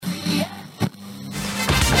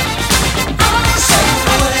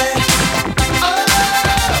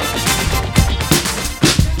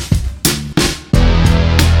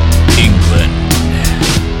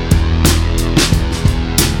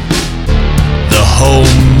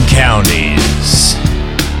sound is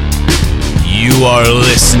you are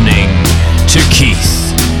listening to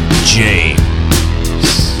Keith James.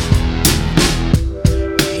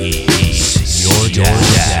 He's your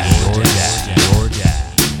dad.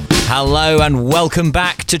 Hello and welcome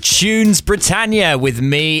back to Tunes Britannia with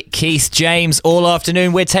me, Keith James. All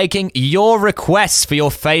afternoon we're taking your requests for your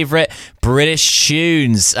favourite British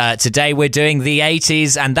tunes. Today we're doing the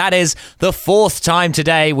 80s, and that is the fourth time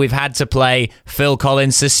today we've had to play Phil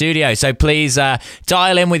Collins' Sussudio. So please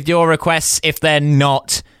dial in with your requests if they're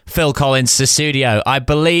not Phil Collins' Sussudio. I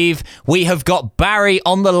believe we have got Barry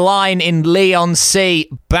on the line in Leigh-on-Sea.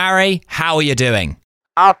 Barry, how are you doing?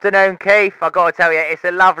 Afternoon, Keith. I've got to tell you, it's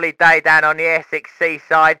a lovely day down on the Essex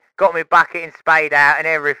seaside. Got me bucket and spade out and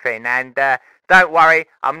everything. And don't worry,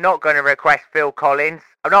 I'm not going to request Phil Collins.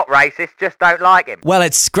 I'm not racist, just don't like him. Well,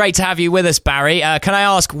 it's great to have you with us, Barry. Can I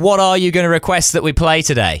ask, what are you going to request that we play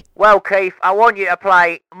today? Well, Keith, I want you to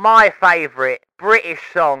play my favourite British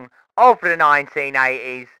song of the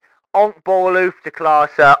 1980s, Onkball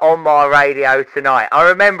Luftklasse, on my radio tonight. I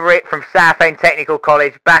remember it from Southend Technical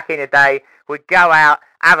College back in the day. We'd go out,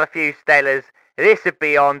 have a few Stellas, this would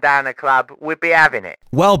be on down the club, we'd be having it.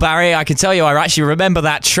 Well, Barry, I can tell you I actually remember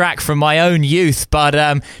that track from my own youth, but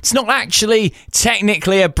it's not actually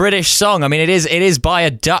technically a British song. I mean, it is by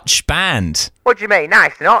a Dutch band. What do you mean? No,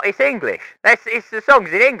 it's not. It's English. The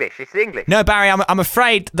song's in English. It's English. No, Barry, I'm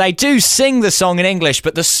afraid they do sing the song in English,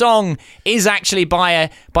 but the song is actually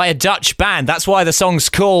by a Dutch band. That's why the song's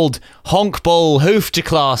called Honkbal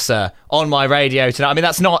Hoofdklasse on my radio tonight. I mean,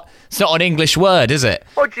 it's not an English word, is it?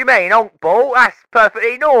 What do you mean, Honkball? That's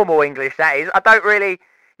perfectly normal English, that is. I don't really...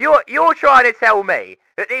 You're trying to tell me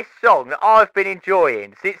that this song that I've been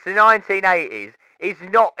enjoying since the 1980s is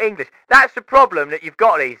not English. That's the problem that you've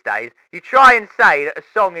got these days. You try and say that a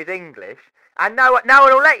song is English, and no one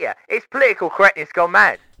will let you. It's political correctness gone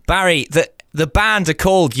mad. Barry, the band are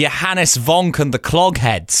called Johannes Vonk and the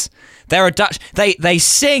Clogheads. They're a Dutch. They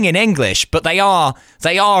sing in English, but they are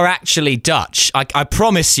actually Dutch. I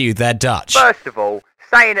promise you, they're Dutch. First of all,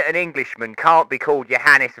 saying that an Englishman can't be called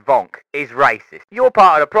Johannes Vonk is racist. You're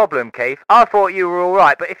part of the problem, Keith. I thought you were all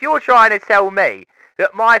right, but if you're trying to tell me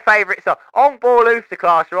that my favourite song, Onkball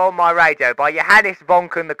Luftklasse, on my radio by Johannes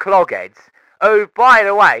Vonk and the Clogheads, who, by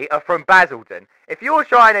the way, are from Basildon, if you're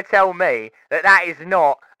trying to tell me that is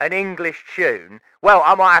not an English tune, well,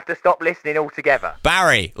 I might have to stop listening altogether.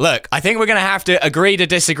 Barry, look, I think we're going to have to agree to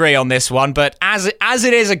disagree on this one, but as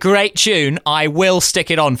it is a great tune, I will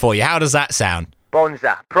stick it on for you. How does that sound?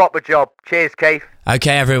 Bonza, proper job. Cheers, Keith.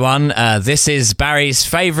 Okay, everyone, this is Barry's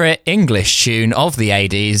favourite English tune of the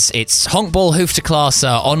 80s. It's Honkbal Hoofdklasse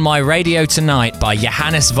on my radio tonight by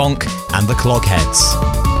Johannes Vonk and the Clogheads.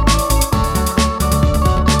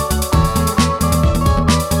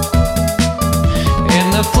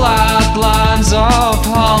 In the flatlands of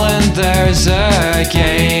Holland, there's a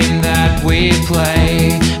game that we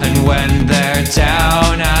play, and when they're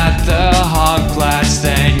down at the Hoogplaats,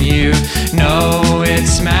 then you know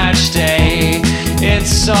it's match day.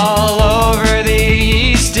 It's all over the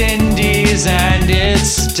East Indies, and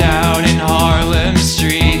it's down in Harlem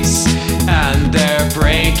streets, and they're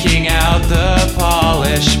breaking out the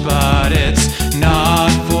polish, but it's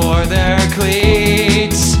not for their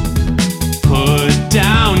cleats. Put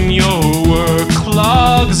down your work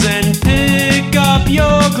clogs and pick up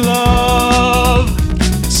your glove.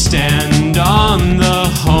 Stand on the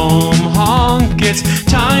home honk, it's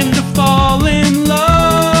time to fall in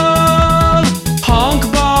love.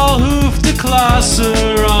 Honkbal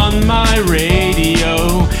Hoofdklasse on my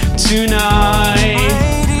radio tonight.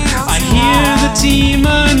 I hear the team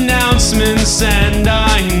announcements and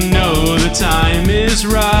I know the time is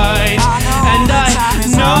right. And I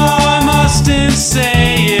know I mustn't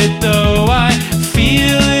say it, though I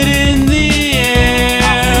feel it in the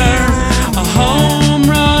air. A home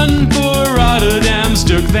run for Rotterdam's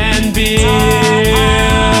Dirk van Beer.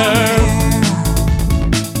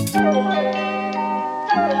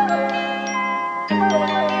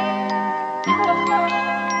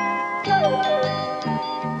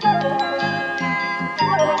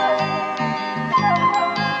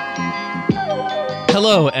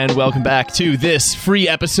 Hello and welcome back to this free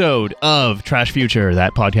episode of Trash Future,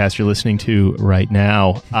 that podcast you're listening to right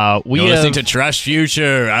now. You're listening to Trash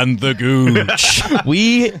Future and the Gooch.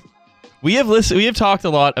 we have talked a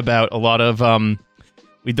lot about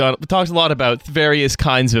we talked a lot about various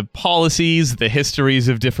kinds of policies, the histories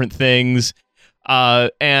of different things,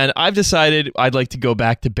 and I've decided I'd like to go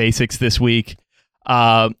back to basics this week.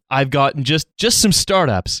 I've gotten just some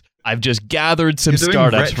startups. I've just gathered some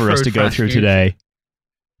startups for us to go through today.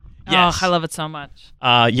 Yes. Oh, I love it so much.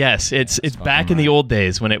 Yes, it's back in the old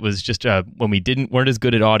days when it was just when we weren't as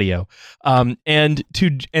good at audio. And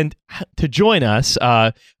to join us,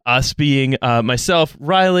 us being myself,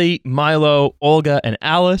 Riley, Milo, Olga, and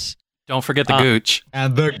Alice. Don't forget the Gooch.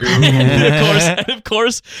 And the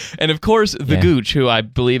and of course, the Gooch, who I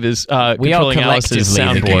believe is we are controlling Alice's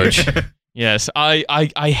collectively the soundboard. Gooch. Yes,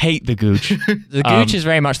 I hate the Gooch. The Gooch is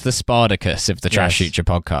very much the Spartacus of the Trash Yes. Future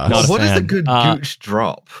podcast. Not a What is a fan. good Gooch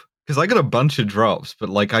drop? Because I got a bunch of drops, but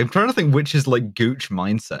like I'm trying to think which is like Gooch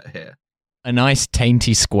mindset here. A nice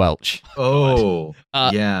tainty squelch. Oh,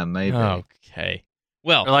 Uh, yeah, maybe. Okay.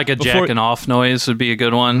 Well, Or like a before- jacking off noise would be a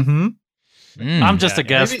good one. Mm-hmm. I'm just a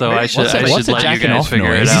guest, Maybe- though. maybe- I should What's a let you jacking guys off figure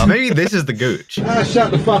noise? it out. Maybe this is the Gooch.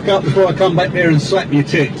 Shut the fuck up before I come back there and slap your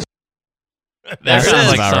tits. That That's sounds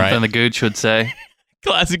like about something right. the Gooch would say.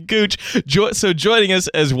 Classic Gooch. So joining us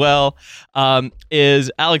as well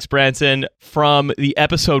is Alex Branson from the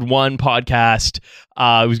Episode 1 podcast,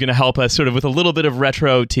 who's going to help us sort of with a little bit of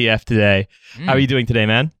retro TF today. How are you doing today,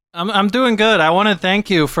 man? I'm doing good. I want to thank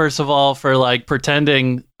you, first of all, for like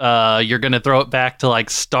pretending you're going to throw it back to like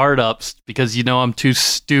startups because you know I'm too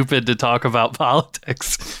stupid to talk about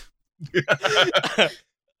politics.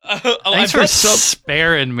 Thanks for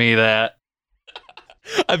sparing me that.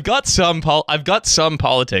 I've got some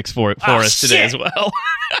politics for us today as well.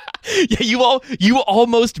 Yeah, you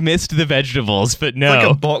almost missed the vegetables, but no. It's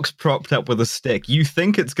like a box propped up with a stick. You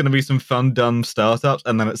think it's going to be some fun, dumb startups,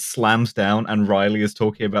 and then it slams down, and Riley is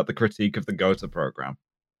talking about the critique of the GOTA program.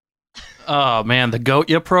 Oh man, the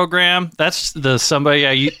Goatya program. That's the somebody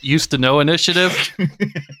I used to know initiative.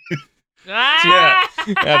 Yeah,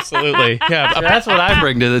 absolutely. Yeah, That's what I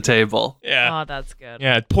bring to the table. yeah. Oh, that's good.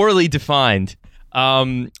 Yeah, poorly defined.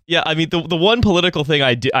 Yeah, I mean the one political thing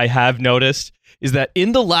I have noticed is that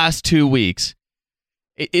in the last 2 weeks,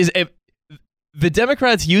 the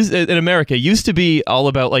Democrats in America used to be all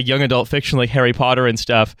about like young adult fiction like Harry Potter and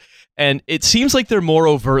stuff, and it seems like they're more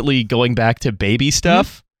overtly going back to baby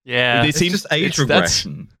stuff. Yeah, They It's seem- just age that's-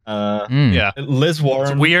 regression. Yeah, Liz it's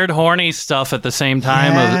Warren. weird, horny stuff at the same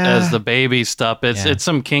time Yeah. as the baby stuff. It's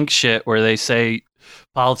some kink shit where they say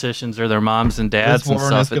politicians are their moms and dads Liz and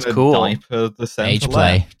Warren stuff. is It's gonna cool. diaper the center Age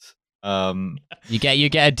play. left. You get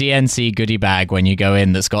a DNC goodie bag when you go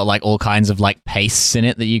in that's got like all kinds of like pastes in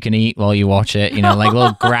it that you can eat while you watch it. You know, like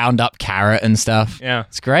little ground up carrot and stuff. yeah.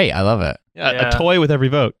 It's great. I love it. A toy with every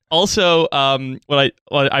vote. Also, what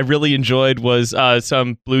I really enjoyed was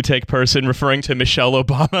some blue tick person referring to Michelle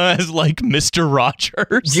Obama as like Mr.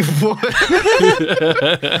 Rogers.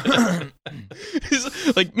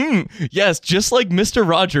 He's like, yes, just like Mr.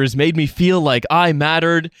 Rogers made me feel like I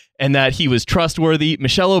mattered and that he was trustworthy.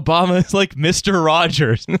 Michelle Obama is like Mr.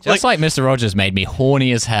 Rogers. Just like Mr. Rogers made me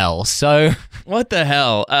horny as hell. So What the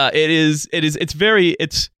hell?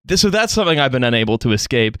 So that's something I've been unable to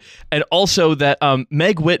escape. And also that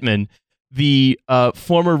Meg Whitman, the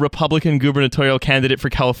former Republican gubernatorial candidate for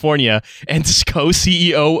California and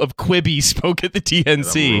co-CEO of Quibi, spoke at the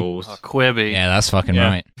TNC. Oh, Quibi. yeah, that's fucking Yeah.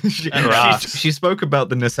 right. That rocks. she spoke about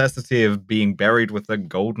the necessity of being buried with a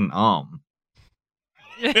golden arm.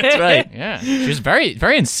 That's right. Yeah, she was very,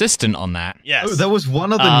 very insistent on that. Yes. Oh, there was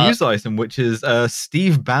one other news item, which is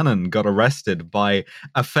Steve Bannon got arrested by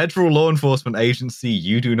a federal law enforcement agency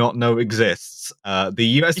you do not know exists, the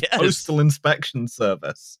U.S. Yes. Postal Inspection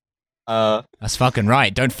Service. That's fucking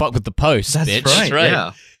right. Don't fuck with the post, That's bitch. right. right.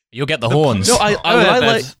 Yeah. You'll get the horns. No, I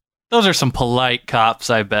like. Those are some polite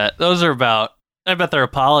cops, I bet. I bet they're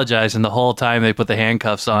apologizing the whole time they put the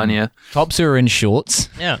handcuffs on you. Cops who are in shorts.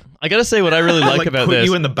 Yeah, I gotta say what I really like about put this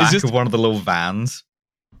you in the is back just- of one of the little vans.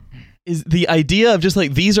 is the idea of just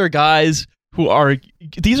like these are guys who are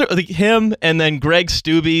like him and then Greg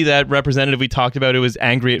Stubbe, that representative we talked about who was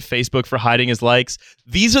angry at Facebook for hiding his likes.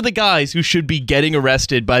 These are the guys who should be getting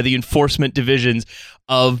arrested by the enforcement divisions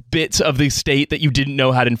of bits of the state that you didn't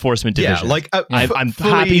know had enforcement divisions. Yeah, like I'm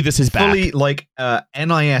happy this is back. Fully, like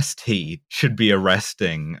NIST should be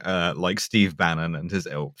arresting like Steve Bannon and his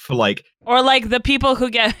ilk for like Or like the people who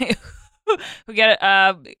get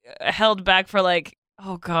held back for like,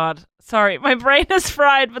 oh god, sorry, my brain is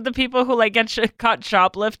fried. But the people who like get caught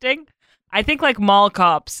shoplifting, I think like mall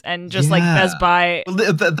cops and just like Yeah. Best Buy. Well,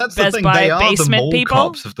 that's the Best thing. Buy They are the basement mall people?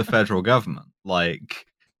 cops of the federal government. Like,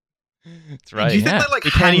 That's right. do you think yeah. they like They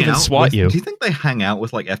can't hang even out swat with, you. Do you think they hang out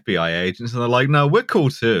with like FBI agents and they're like, no, we're cool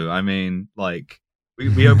too. I mean, like,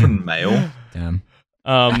 we open mail. Damn.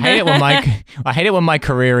 I hate it when my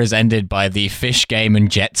career is ended by the fish game and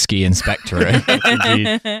jet ski inspectorate.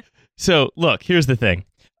 Indeed. So, look, here's the thing.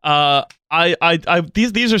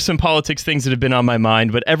 These are some politics things that have been on my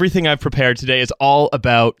mind, but everything I've prepared today is all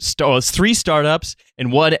about it's 3 startups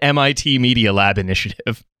and 1 MIT Media Lab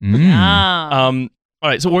initiative. Ah. All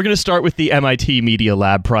right, so we're going to start with the MIT Media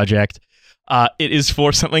Lab project. It is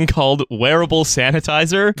for something called Wearable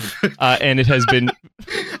Sanitizer, and it has been...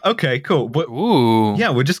 Okay, cool. Ooh. Yeah,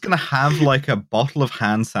 we're just going to have like a bottle of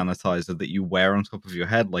hand sanitizer that you wear on top of your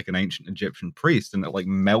head like an ancient Egyptian priest, and it like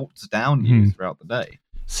melts down you throughout the day.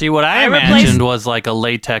 See, what I imagined was like a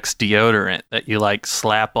latex deodorant that you like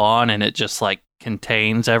slap on, and it just like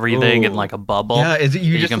contains everything in like a bubble. Yeah, is it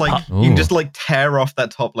you just can like you can just like tear off that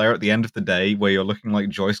top layer at the end of the day where you're looking like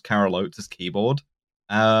Joyce Carol Oates' keyboard,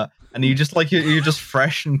 and you just like you're just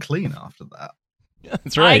fresh and clean after that. Yeah,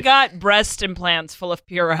 that's right. I got breast implants full of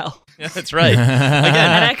Purell. Yeah, that's right.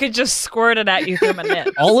 And I could just squirt it at you through my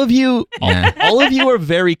nips. All of you are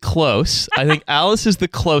very close. I think Alice is the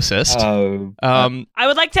closest. I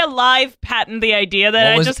would like to live patent the idea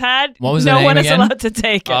that I just had. What was the no name one is again? allowed to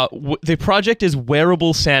take it. The project is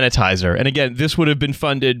Wearable Sanitizer. And again, this would have been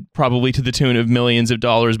funded probably to the tune of millions of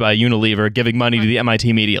dollars by Unilever, giving money to the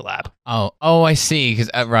MIT Media Lab. Oh, I see.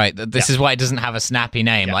 Because right, this is why it doesn't have a snappy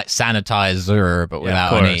name like sanitizer, but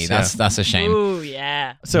without an E. That's a shame. Ooh,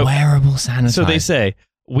 yeah. So Wearable sanitizer. So they say,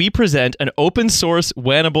 we present an open source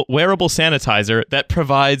wearable sanitizer that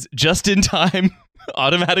provides just-in-time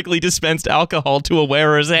automatically dispensed alcohol to a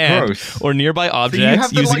wearer's hand or nearby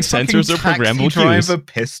objects using sensors or programmable cues. Driver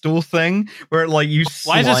pistol thing where like you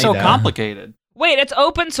Why is it so complicated? Wait, it's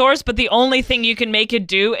open source, but the only thing you can make it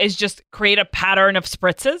do is just create a pattern of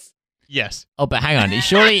spritzes? Yes. Oh, but hang on.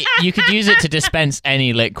 Surely you could use it to dispense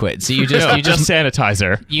any liquid. So you just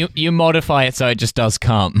sanitizer. You modify it so it just does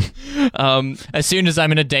cum. As soon as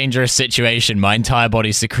I'm in a dangerous situation, my entire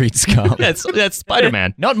body secretes cum. That's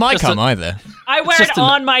Spider-Man. Not my cum either. I wear it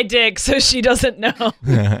on my dick so she doesn't know.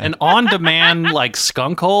 An on-demand like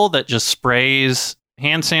skunk hole that just sprays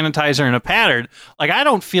hand sanitizer in a pattern. Like I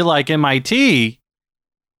don't feel like MIT.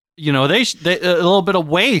 You know, they a little bit of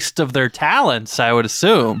waste of their talents, I would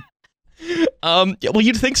assume. Well,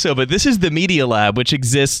 you'd think so, but this is the Media Lab, which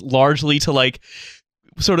exists largely to like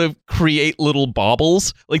sort of create little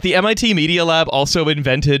baubles. Like the MIT Media Lab also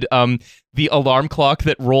invented the alarm clock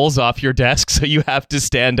that rolls off your desk, so you have to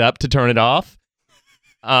stand up to turn it off,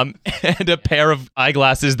 and a pair of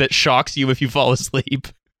eyeglasses that shocks you if you fall asleep.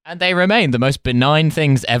 And they remain the most benign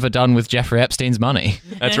things ever done with Jeffrey Epstein's money.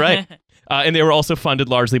 That's right. And they were also funded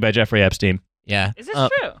largely by Jeffrey Epstein. Yeah. Is this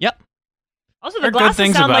true? Yep. Also, the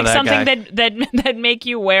glasses sound like something that make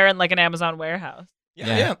you wear in like an Amazon warehouse.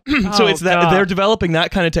 Yeah. So it's that they're developing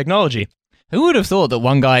that kind of technology. Who would have thought that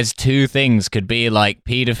one guy's 2 things could be like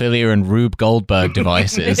pedophilia and Rube Goldberg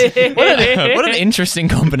devices? What an interesting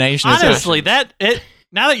combination. Honestly,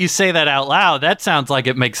 now that you say that out loud, that sounds like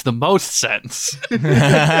it makes the most sense.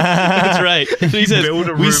 That's right. So he says, build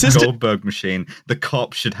a Rube Goldberg machine. The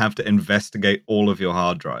cops should have to investigate all of your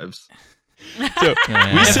hard drives. So, if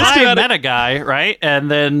I met a guy, right, and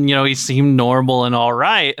then, you know, he seemed normal and all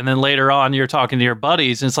right, and then later on you're talking to your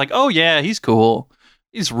buddies, and it's like, oh, yeah, he's cool.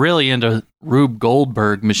 He's really into Rube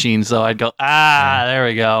Goldberg machines, though. I'd go, there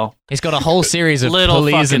we go. He's got a whole series of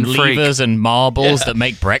pulleys and levers and marbles that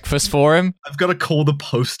make breakfast for him. I've got to call the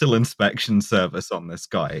postal inspection service on this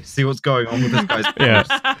guy. See what's going on with this guy's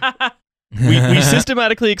post. We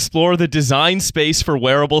systematically explore the design space for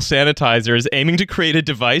wearable sanitizers, aiming to create a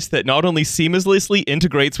device that not only seamlessly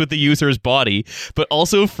integrates with the user's body, but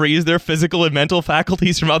also frees their physical and mental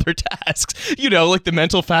faculties from other tasks. You know, like the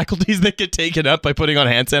mental faculties that get taken up by putting on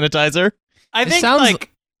hand sanitizer. I think like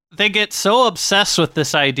they get so obsessed with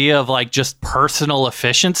this idea of like just personal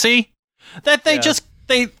efficiency that they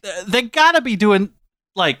they gotta be doing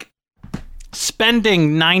like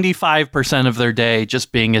spending 95% of their day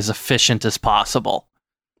just being as efficient as possible,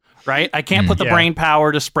 right? I can't put the brain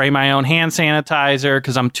power to spray my own hand sanitizer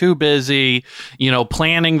because I'm too busy, you know,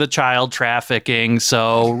 planning the child trafficking.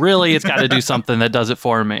 So really, it's got to do something that does it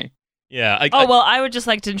for me. Yeah. I would just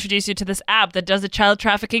like to introduce you to this app that does the child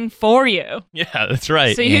trafficking for you. Yeah, that's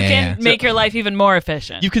right. So you can make your life even more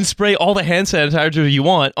efficient. You can spray all the hand sanitizer you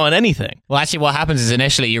want on anything. Well, actually, what happens is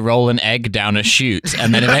initially you roll an egg down a chute,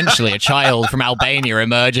 and then eventually a child from Albania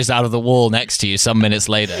emerges out of the wall next to you some minutes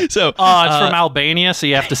later. So, it's from Albania, so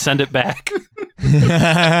you have to send it back.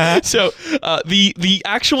 So the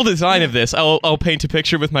actual design of this, I'll paint a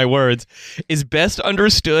picture with my words, is best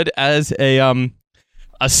understood as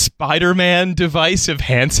a Spider-Man device of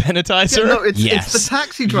hand sanitizer. Yeah, no, it's the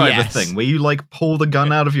taxi driver thing where you like pull the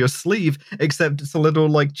gun out of your sleeve, except it's a little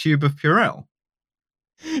like tube of Purell.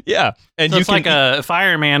 Yeah, and So you it's can like if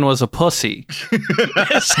Iron Man was a pussy.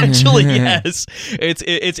 essentially yes. It's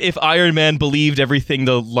if Iron Man believed everything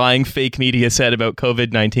the lying fake media said about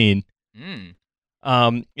COVID-19.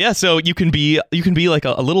 Yeah, so you can be like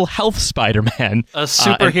a little health Spider-Man. A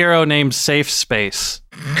superhero named Safe Space.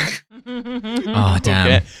 Oh,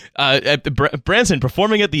 damn. Branson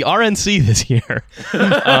performing at the RNC this year.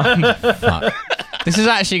 Fuck. This is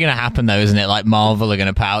actually going to happen, though, isn't it? Like, Marvel are going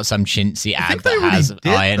to put out some chintzy ad think they that already has did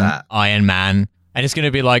that. Iron Man. And it's going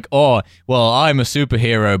to be like, oh, well, I'm a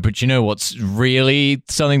superhero, but you know what's really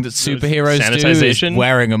something that superheroes do Sanitization? is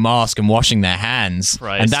wearing a mask and washing their hands.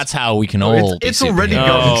 Christ. And that's how we can all be It's already superheroes.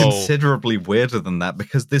 gotten No. considerably weirder than that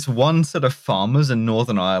because this one set of farmers in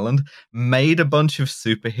Northern Ireland made a bunch of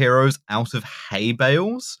superheroes out of hay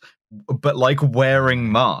bales, but like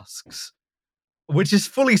wearing masks. Which is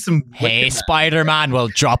fully some. Hey, wicked- Spider-Man will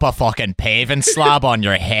drop a fucking paving slab on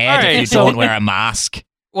your head All right, if you so- don't wear a mask.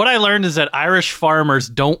 What I learned is that Irish farmers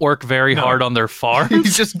don't work very hard on their You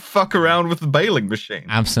farms. just fuck around with the baling machine.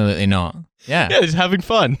 Absolutely not. Yeah. Yeah, just having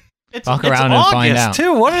fun. It's, Fuck it's around and August, find out.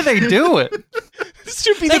 too. What are they doing? This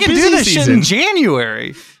should be They the can busy do this shit season. in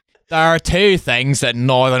January. There are two things that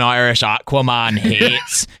Northern Irish Aquaman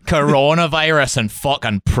hates: coronavirus and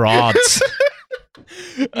fucking prods.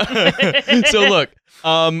 So look,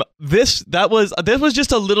 this was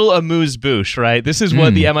just a little amuse-bouche, right? This is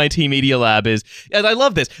what the MIT Media Lab is, and I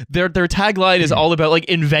love this. Their tagline is all about like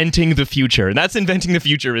inventing the future, and that's inventing the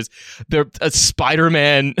future is they're a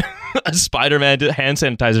Spider-Man, hand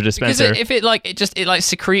sanitizer Because dispenser. if it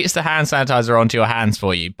secretes the hand sanitizer onto your hands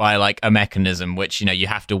for you by like a mechanism which you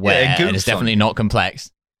have to wear, it and it's goofs on definitely you. not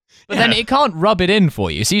complex. But then it can't rub it in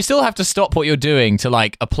for you, so you still have to stop what you're doing to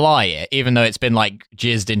like apply it, even though it's been like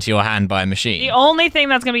jizzed into your hand by a machine. The only thing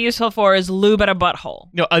that's going to be useful for is lube at a butthole.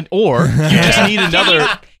 No, or you just need another.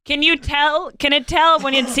 Can you tell? Can it tell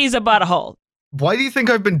when it sees a butthole? Why do you think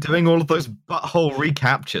I've been doing all of those butthole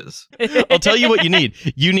recaptures? I'll tell you what you need.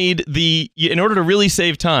 You need in order to really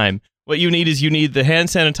save time, what you need is the hand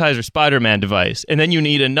sanitizer Spider-Man device, and then you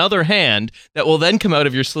need another hand that will then come out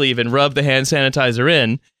of your sleeve and rub the hand sanitizer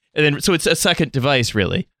in, and then so it's a second device,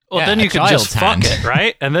 really. Well, Yeah, then a you could just child's hand. fuck it,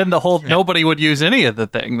 right? And then nobody would use any of the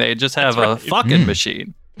thing. They'd just have a fucking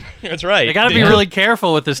machine. That's right. They got to be really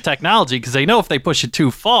careful with this technology because they know if they push it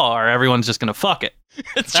too far, everyone's just going to fuck it.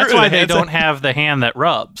 That's That's true. why The they hand don't have the hand that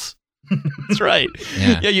rubs. That's right.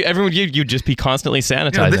 Yeah. You'd just be constantly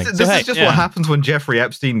sanitizing. You know, this So, is hey, just yeah. what happens when Jeffrey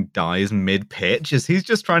Epstein dies mid-pitch, is he's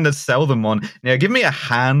just trying to sell them on, give me a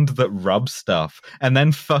hand that rubs stuff, and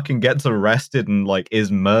then fucking gets arrested and, like,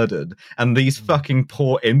 is murdered. And these fucking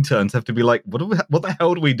poor interns have to be like, what the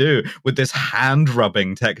hell do we do with this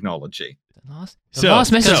hand-rubbing technology? The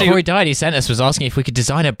last message so- before he died, he sent us was asking if we could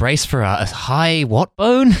design a brace for a high what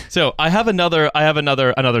bone? So I have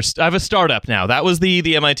a startup now. That was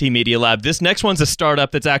the MIT Media Lab. This next one's a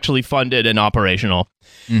startup that's actually funded and operational.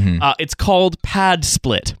 Mm-hmm. It's called Pad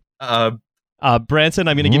Split. Branson,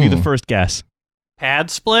 I'm going to give you the Ooh. first guess. Pad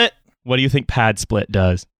split? What do you think Pad Split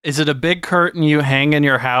does? Is it a big curtain you hang in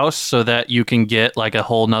your house so that you can get like a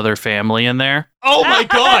whole nother family in there? Oh my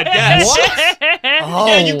God! Yes. Oh,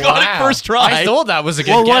 Yeah, you got it first try. I thought that was a good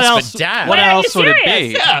Well, what guess, else? but damn. What Wait, are you else would it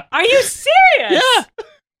serious? be? Yeah. Are you serious? Yeah.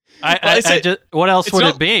 What else it's would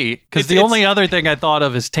not- it be? Because the it's- only other thing I thought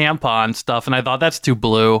of is tampon stuff, and I thought that's too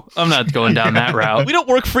blue. I'm not going down that route. We don't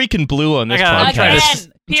work freaking blue on this I'm trying to podcast. s-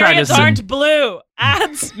 Again, I'm trying to periods s- aren't blue.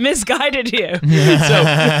 Ads misguided you.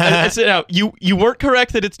 So now you weren't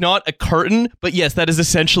correct that it's not a curtain, but yes, that is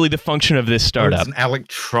essentially the function of this startup. It's an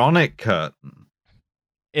electronic curtain.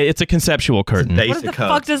 It's a conceptual curtain. It's a What basic the curtain.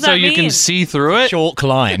 fuck does that So mean? you can see through it. Chalk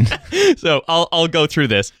line. So I'll go through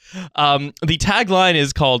this. The tagline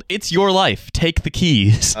is called "It's Your Life. Take the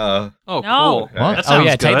keys." Oh, No. cool. What? That Oh sounds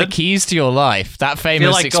yeah, good. take the keys to your life. That I famous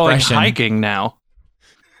feel like going expression. hiking now.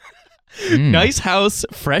 Nice house,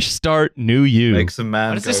 fresh start, new you. Makes a man.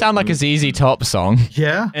 Why does go this sound like a from- ZZ Top song?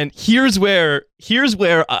 Yeah. And here's where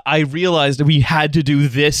I realized we had to do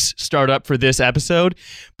this startup for this episode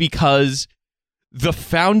because the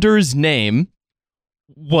founder's name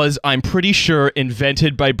was, I'm pretty sure,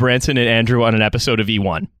 invented by Branson and Andrew on an episode of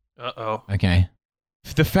E1. Uh-oh. Okay.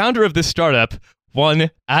 The founder of this startup,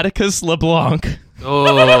 one Atticus LeBlanc. Oh,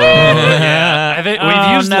 yeah. I think we've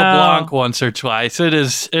Oh, used no. LeBlanc once or twice. It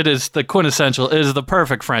is the quintessential. It is the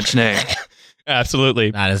perfect French name.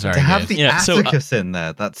 Absolutely. That is very To have good. the Yeah, so, Atticus in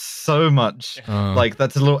there, that's so much. Oh. Like,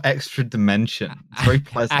 that's a little extra dimension. It's very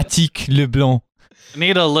pleasant. Attic Leblanc. I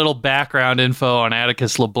need a little background info on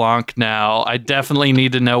Atticus LeBlanc now. I definitely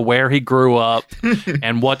need to know where he grew up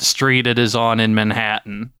and what street it is on in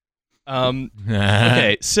Manhattan.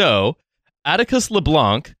 Okay, so Atticus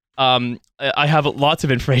LeBlanc. I have lots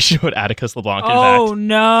of information about Atticus LeBlanc. In Oh fact.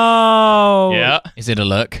 no! Yeah. Is it a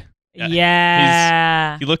look?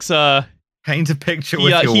 Yeah. He looks. Paint a picture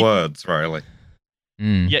with your words, Riley.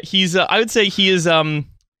 Mm. Yeah. He's. I would say he is.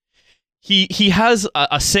 He has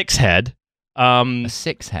a 6 head. A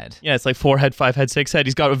 6 head. Yeah, it's like 4 head, 5 head, 6 head.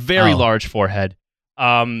 He's got a very large forehead.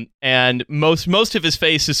 And most of his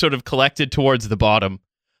face is sort of collected towards the bottom.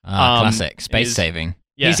 Classic. Space saving.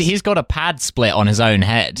 Yes. He's got a pad split on his own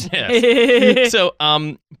head. Yes. So,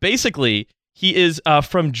 basically, he is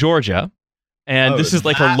from Georgia, and this is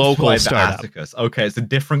like a local startup. Atticus. Okay, it's a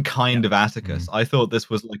different kind of Atticus. I thought this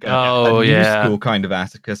was like a new school kind of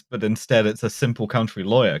Atticus, but instead it's a simple country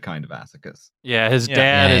lawyer kind of Atticus. Yeah, his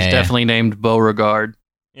dad is definitely named Beauregard.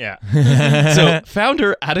 Yeah. So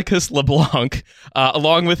founder Atticus LeBlanc,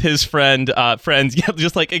 along with his friends,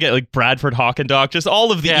 just like again, like Bradford Hawkendock, just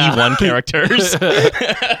all of the E1 characters,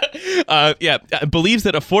 believes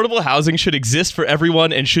that affordable housing should exist for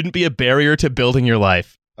everyone and shouldn't be a barrier to building your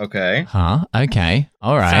life. Okay. Huh? Okay.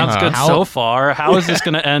 All right. Sounds good so far. How is this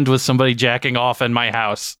going to end with somebody jacking off in my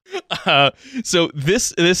house? So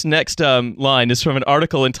this next line is from an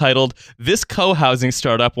article entitled "This Co-Housing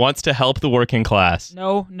Startup Wants to Help the Working Class."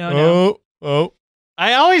 No. Oh.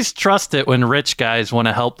 I always trust it when rich guys want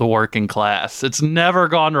to help the working class. It's never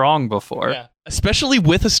gone wrong before. Yeah. Especially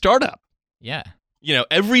with a startup. Yeah. You know,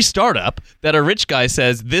 every startup that a rich guy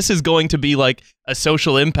says this is going to be like a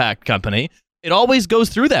social impact company, it always goes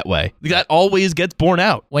through that way. That always gets borne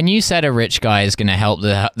out. When you said a rich guy is going to help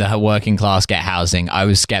the working class get housing, I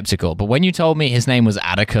was skeptical. But when you told me his name was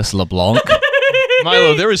Atticus LeBlanc,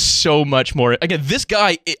 Milo, there is so much more. Again, this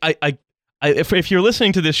guy, if you're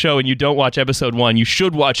listening to this show and you don't watch episode 1, you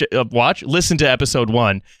should listen to episode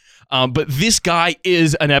 1. But this guy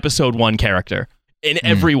is an episode 1 character. In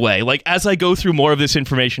every way. Like, as I go through more of this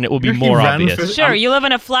information, it will be more obvious. Sure, you live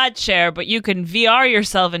in a flat chair, but you can VR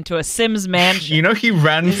yourself into a Sims mansion. You know, he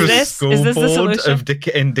ran for school board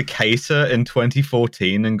in Decatur in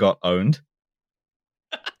 2014 and got owned.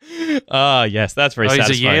 Yes, that's very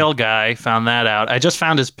satisfying. He's a Yale guy. Found that out. I just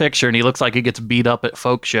found his picture, and he looks like he gets beat up at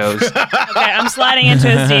folk shows. Okay, I'm sliding into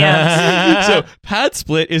his DMs. So,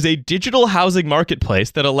 PadSplit is a digital housing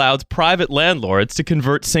marketplace that allows private landlords to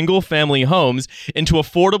convert single-family homes into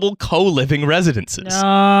affordable co-living residences.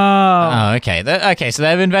 No. Oh, okay. So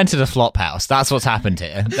they've invented a flop house. That's what's happened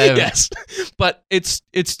here. Yes, but it's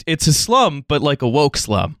a slum, but like a woke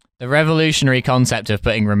slum. The revolutionary concept of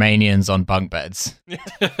putting Romanians on bunk beds.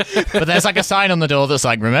 But there's like a sign on the door that's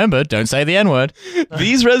like, remember, don't say the N-word.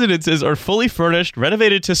 These residences are fully furnished,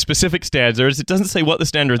 renovated to specific standards. It doesn't say what the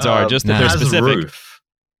standards are, just that they're specific. Roof.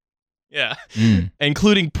 Yeah.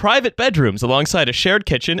 Including private bedrooms alongside a shared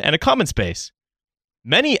kitchen and a common space.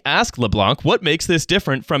 Many ask LeBlanc what makes this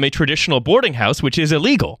different from a traditional boarding house, which is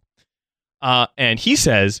illegal. And he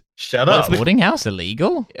says, "Shut up! Boarding house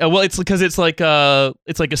illegal? Well, it's because it's like a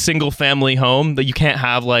single family home that you can't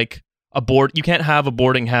have like a board. You can't have a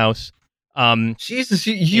boarding house. Jesus,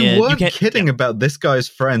 you weren't kidding about this guy's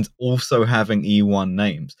friends also having E1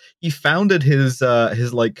 names. He founded his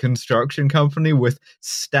like construction company with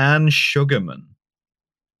Stan Sugarman.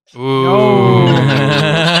 Ooh.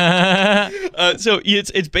 So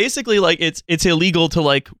it's basically like it's illegal to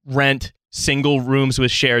like rent single rooms with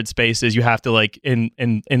shared spaces. You have to like in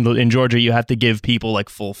Georgia, you have to give people like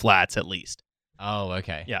full flats at least. Oh,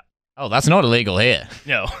 okay. Yeah. Oh, that's not illegal here.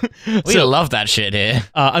 No. We love that shit here.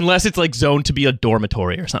 Unless it's like zoned to be a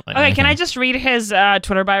dormitory or something. Okay, can I just read his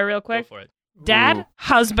Twitter bio real quick? Go for it. Dad,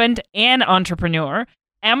 husband, and entrepreneur,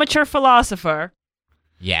 amateur philosopher,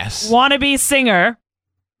 Yes. wannabe singer,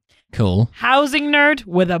 Cool. housing nerd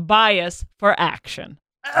with a bias for action.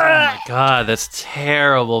 Oh my god, that's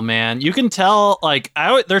terrible, man. You can tell, like,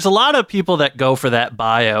 there's a lot of people that go for that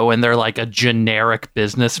bio and they're like a generic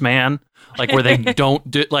businessman, like where they don't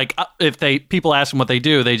do, like, if people ask them what they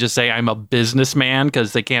do, they just say, I'm a businessman,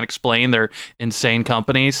 because they can't explain their insane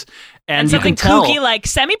companies. And you something can tell, kooky like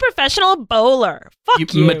semi-professional bowler.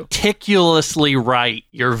 Fuck you. Meticulously write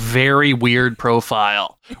your very weird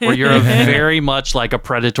profile, where you're very much like a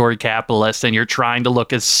predatory capitalist and you're trying to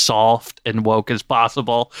look as soft and woke as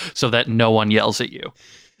possible so that no one yells at you.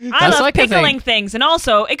 I love like a pickling things and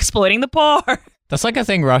also exploiting the poor. That's like a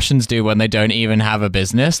thing Russians do when they don't even have a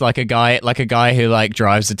business. Like a guy who like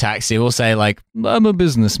drives a taxi will say like, I'm a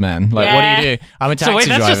businessman. Like, what do you do? I'm a taxi wait,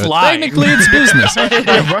 that's driver. just lying. Technically, it's business.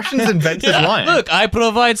 Yeah, Russians invented lying. Look, I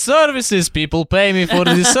provide services. People pay me for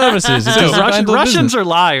these services. It is a kind of Russians business. are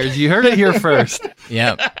liars. You heard it here first.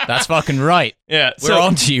 Yeah, that's fucking right. Yeah, We're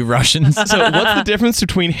on to you, Russians. So what's the difference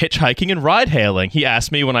between hitchhiking and ride-hailing? He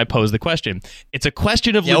asked me when I posed the question. It's a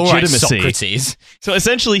question of all right, legitimacy. Socrates. So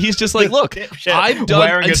essentially, he's just like, look, Dipshit I've done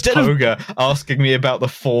wearing instead a of toga, asking me about the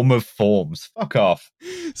form of forms. Fuck off.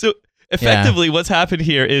 so. Effectively, what's happened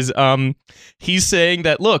here is he's saying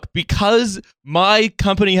that, look, because my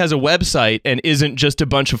company has a website and isn't just a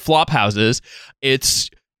bunch of flop houses, it's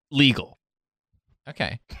legal.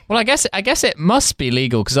 Okay. Well, I guess it must be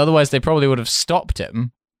legal because otherwise they probably would have stopped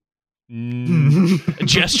him.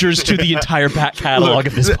 Gestures to the entire back catalog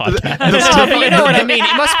of this podcast. No, but you know what I mean.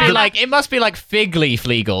 It must be like fig leaf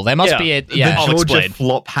legal. There must be a The I'll Georgia explain.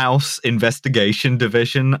 Flophouse Investigation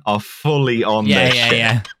Division are fully on this shit.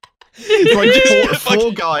 yeah. Like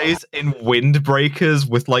four guys in windbreakers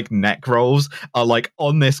with like neck rolls are like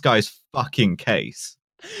on this guy's fucking case.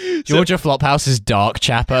 Georgia Flophouse's dark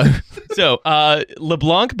Chapo. So,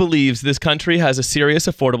 LeBlanc believes this country has a serious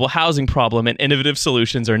affordable housing problem and innovative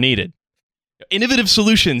solutions are needed. Innovative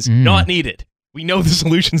solutions not needed. We know the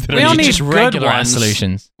solutions that We are don't needed. need just good regular ass ones.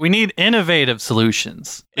 solutions. We need innovative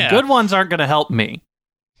solutions. The Yeah. good ones aren't going to help me.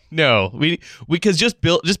 No, we because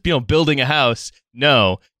building a house.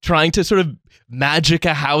 No, trying to sort of magic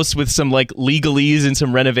a house with some like legalese and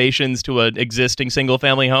some renovations to an existing single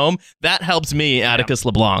family home that helps me, Atticus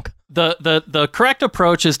LeBlanc. The correct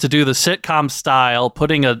approach is to do the sitcom style,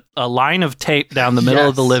 putting a line of tape down the middle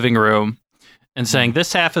of the Yes. living room and saying,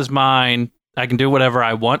 this half is mine. I can do whatever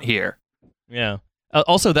I want here. Yeah.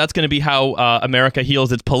 Also, that's going to be how America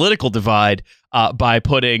heals its political divide by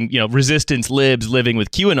putting, resistance libs living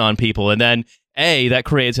with QAnon people, and then A, that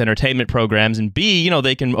creates entertainment programs, and B,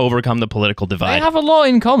 they can overcome the political They divide. have a lot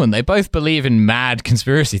in common. They both believe in mad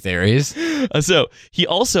conspiracy theories. So he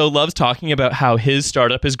also loves talking about how his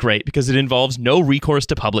startup is great because it involves no recourse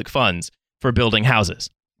to public funds for building houses.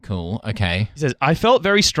 Cool. Okay. He says, I felt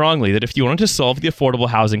very strongly that if you wanted to solve the affordable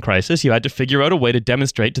housing crisis, you had to figure out a way to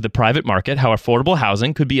demonstrate to the private market how affordable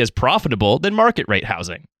housing could be as profitable than market rate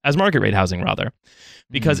housing.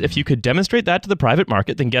 Because if you could demonstrate that to the private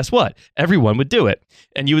market, then guess what? Everyone would do it.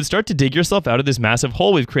 And you would start to dig yourself out of this massive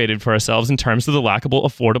hole we've created for ourselves in terms of the lackable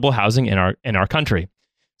affordable housing in our country.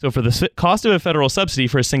 So for the cost of a federal subsidy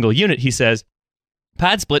for a single unit, he says,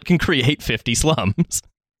 PadSplit can create 50 slums.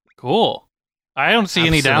 Cool. I don't see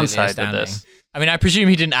any Absolutely downside astounding. to this. I mean, I presume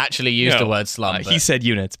he didn't actually use the word slum. He said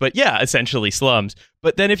units, but yeah, essentially slums.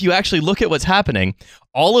 But then if you actually look at what's happening,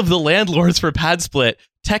 all of the landlords for PadSplit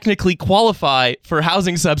technically qualify for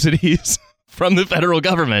housing subsidies from the federal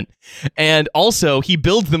government. And also, he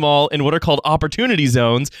builds them all in what are called opportunity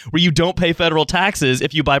zones where you don't pay federal taxes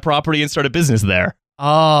if you buy property and start a business there.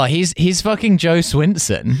 Oh, he's fucking Joe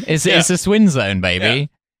Swinson. It's a Swin zone, baby.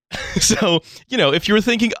 So, if you were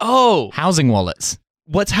thinking, Housing wallets.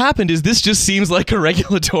 what's happened is this just seems like a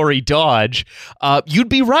regulatory dodge, you'd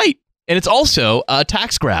be right. And it's also a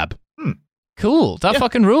tax grab. Cool. That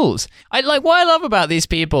fucking rules. What I love about these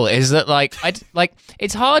people is that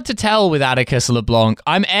it's hard to tell with Atticus LeBlanc.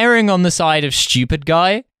 I'm erring on the side of stupid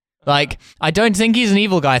guy. I don't think he's an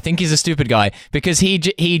evil guy. I think he's a stupid guy because he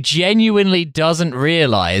genuinely doesn't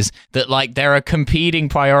realize that there are competing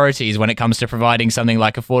priorities when it comes to providing something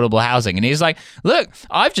like affordable housing. And he's like, look,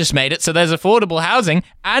 I've just made it so there's affordable housing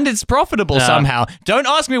and it's profitable somehow. Don't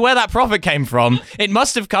ask me where that profit came from. It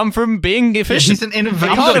must have come from being efficient. He's an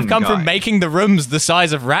innovation It can't have come guy. from making the rooms the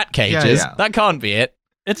size of rat cages. Yeah. That can't be it.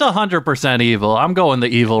 It's 100% evil. I'm going the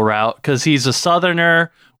evil route because he's a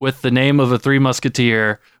Southerner with the name of a Three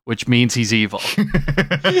Musketeer, which means he's evil.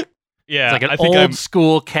 Yeah, It's like an old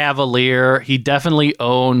school cavalier. He definitely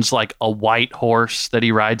owns a white horse that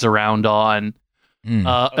he rides around on. It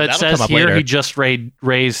that'll says come up here later. he just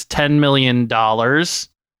raised $10 million.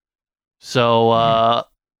 So I'm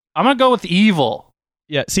going to go with evil.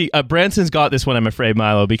 Yeah, see, Branson's got this one, I'm afraid,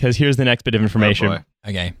 Milo, because here's the next bit of information. boy.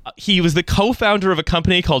 Okay. He was the co-founder of a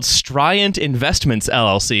company called Striant Investments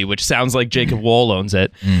LLC, which sounds like Jacob Wall owns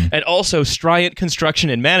it, and also Striant Construction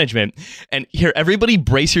and Management. And here, everybody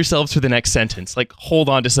brace yourselves for the next sentence. Hold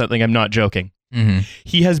on to something, I'm not joking.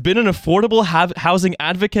 He has been an affordable housing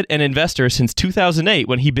advocate and investor since 2008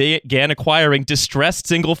 when he began acquiring distressed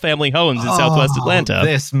single-family homes in Southwest Atlanta.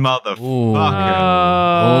 This motherfucker.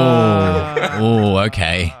 Oh,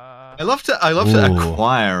 okay. I love to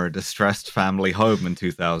acquire a distressed family home in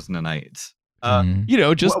 2008. Just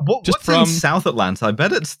What's from in South Atlanta? I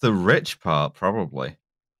bet it's the rich part, probably.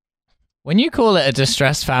 When you call it a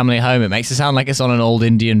distressed family home, it makes it sound like it's on an old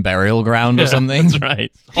Indian burial ground or something. That's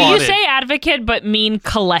right. Do you say advocate but mean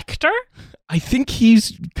collector? I think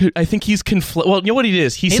he's well, you know what it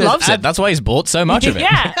is? He says loves it. That's why he's bought so much of it.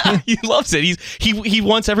 Yeah. he loves it. He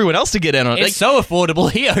wants everyone else to get in on it. It's so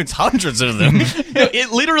affordable. He owns hundreds of them.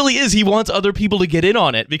 It literally is. He wants other people to get in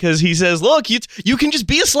on it because he says, "Look, you can just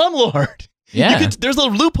be a slumlord. Yeah. There's a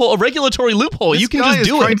loophole, a regulatory loophole. This you can guy just is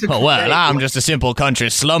do trying it." to Well, create- I'm just a simple country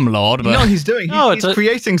slumlord, but No, he's doing. No, He's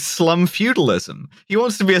creating slum feudalism. He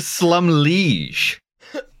wants to be a slum liege.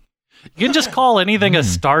 You can just call anything a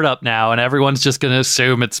startup now, and everyone's just going to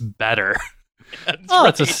assume it's better.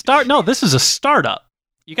 It's a start. No, this is a startup.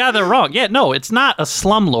 You got that wrong. Yeah, no, it's not a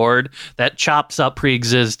slumlord that chops up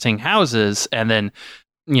pre-existing houses and then,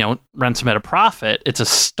 rents them at a profit. It's a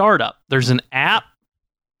startup. There's an app,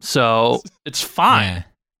 so it's fine. yeah.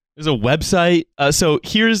 There's a website. So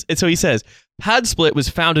he says, PadSplit was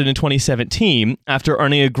founded in 2017 after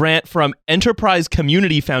earning a grant from Enterprise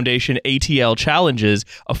Community Foundation ATL Challenges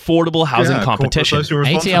Affordable Housing Yeah, Competition. corporate social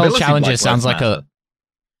ATL responsibility, Challenges Black sounds Lives like Matter.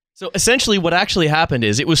 So essentially what actually happened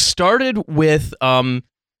is it was started with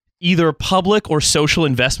either public or social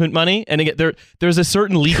investment money. And again, there's a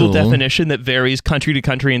certain legal Cool. definition that varies country to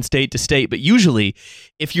country and state to state. But usually,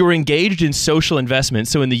 if you're engaged in social investment,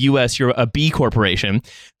 so in the U.S., you're a B corporation,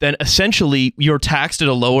 then essentially you're taxed at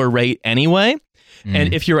a lower rate anyway.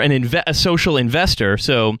 And if you're a social investor,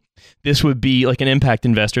 so this would be like an impact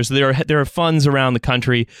investor. So there are funds around the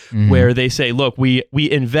country where they say, look, we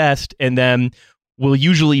invest and then we'll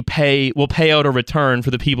pay out a return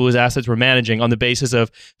for the people whose assets we're managing on the basis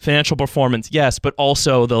of financial performance, yes, but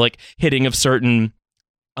also the like hitting of certain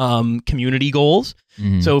community goals.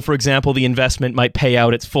 So, for example, the investment might pay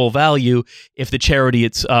out its full value if the charity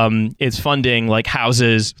it's funding like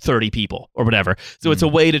houses 30 people or whatever. So it's a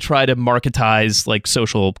way to try to marketize like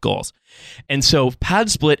social goals. And so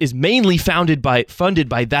PadSplit is mainly funded by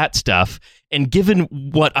that stuff. And given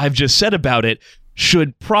what I've just said about it,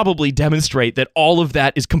 should probably demonstrate that all of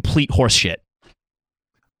that is complete horseshit.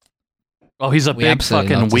 Oh, he's a We big absolutely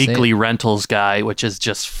fucking love to see weekly it. rentals guy, which is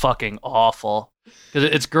just fucking awful. Because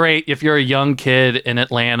it's great if you're a young kid in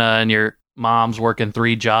Atlanta and your mom's working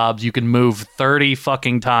 3 jobs, you can move 30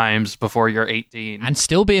 fucking times before you're 18. and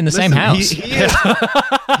still be in the same Listen,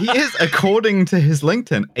 house. He is, according to his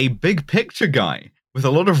LinkedIn, a big picture guy with a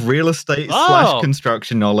lot of real estate Oh. /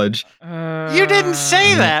 construction knowledge. You didn't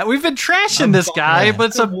say that. We've been trashing this guy, yeah.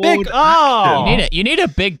 but it's a Award big. Oh, You need a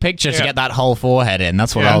big picture to get that whole forehead in.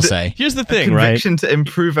 That's what I'll say. Here's the A thing, right? conviction to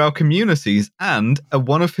improve our communities, and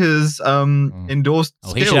one of his endorsed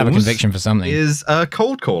Oh, skills he should have a conviction for something. is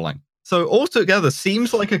cold calling. So altogether,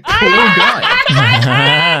 seems like a cool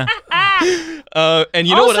guy. And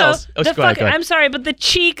you know what Also, else? Oh, the go ahead, fucking, I'm sorry, but the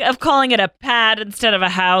cheek of calling it a pad instead of a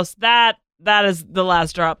house, that is the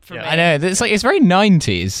last drop for me. I know. It's very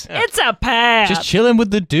 90s. It's a pad. Just chilling with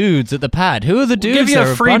the dudes at the pad. Who are the give dudes? you a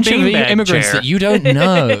They're free bunch of beanbag immigrants chair. that you don't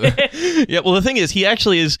know. Yeah, well, the thing is, he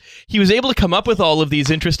was able to come up with all of these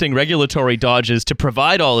interesting regulatory dodges to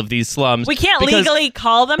provide all of these slums. We can't because- legally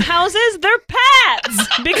call them houses. They're pads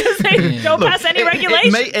because they don't pass any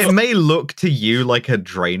regulations. It may look to you like a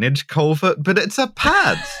drainage culvert, but it's a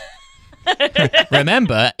pad.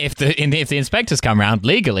 Remember, if the inspectors come round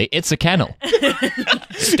legally, it's a kennel.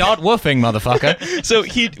 Start woofing, motherfucker. So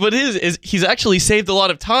what it is he's actually saved a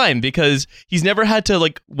lot of time because he's never had to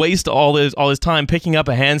like waste all his time picking up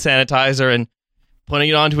a hand sanitizer and putting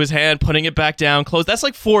it onto his hand, putting it back down, close. That's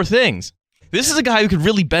like 4 things. This is a guy who could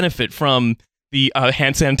really benefit from the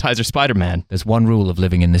hand sanitizer Spider-Man. There's one rule of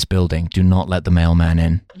living in this building: do not let the mailman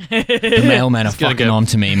in. The mailmen are gonna fucking get- on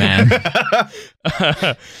to me, man.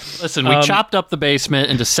 listen, we chopped up the basement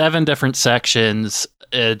into 7 different sections.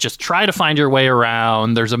 Just try to find your way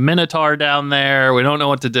around. There's a Minotaur down there. We don't know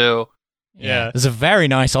what to do. Yeah. There's a very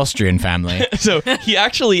nice Austrian family. So he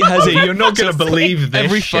actually has a. You're not going to believe this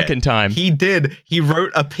every shit. fucking time. He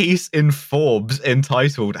wrote a piece in Forbes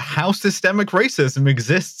entitled "How Systemic Racism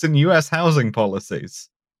Exists in U.S. Housing Policies."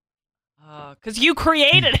 Because you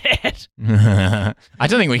created it. I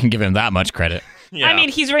don't think we can give him that much credit. Yeah. I mean,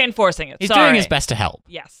 he's reinforcing it. He's Sorry. doing his best to help.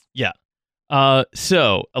 Yes. Yeah.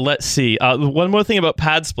 So let's see. One more thing about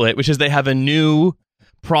PadSplit, which is they have a new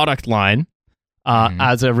product line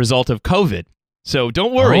as a result of COVID. So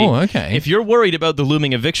don't worry. Oh, okay. If you're worried about the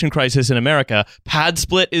looming eviction crisis in America,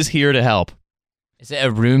 PadSplit is here to help. Is it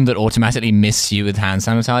a room that automatically mists you with hand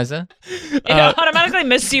sanitizer? It automatically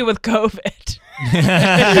missed you with COVID.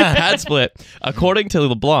 PadSplit, according to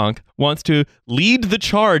LeBlanc, wants to lead the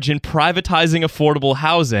charge in privatizing affordable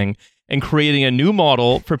housing and creating a new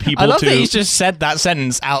model for people I love to. that he's just said that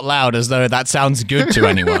sentence out loud as though that sounds good to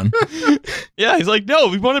anyone. Yeah, he's like, no,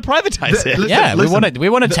 we want to privatize it. Listen, we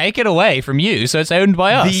want to take it away from you, so it's owned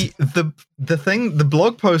by us. The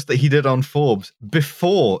blog post that he did on Forbes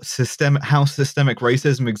before how systemic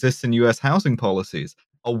racism exists in U.S. housing policies,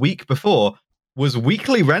 a week before, was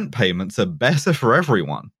weekly rent payments are better for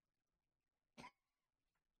everyone.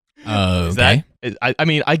 Okay.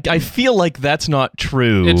 I feel like that's not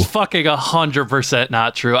true. It's fucking 100%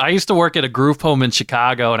 not true. I used to work at a group home in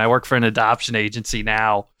Chicago, and I work for an adoption agency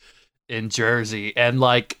now in Jersey. And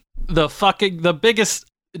like the biggest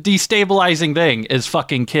destabilizing thing is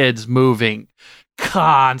fucking kids moving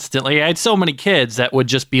constantly. I had so many kids that would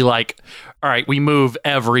just be like, all right, we move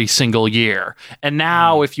every single year. And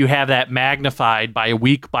now if you have that magnified by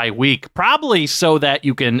week, probably so that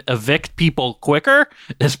you can evict people quicker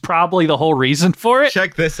is probably the whole reason for it.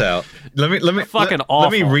 Check this out. Let me awful.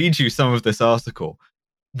 Let me read you some of this article.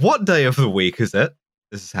 What day of the week is it?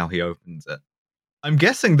 This is how he opens it. I'm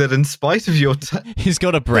guessing that in spite of your... He's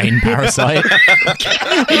got a brain parasite.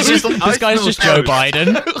 This guy's just Joe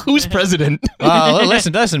Biden. Who's president?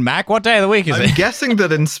 Listen, Mac, what day of the week is I'm it? guessing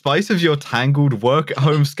that in spite of your tangled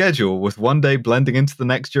work-at-home schedule, with one day blending into the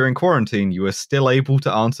next during quarantine, you are still able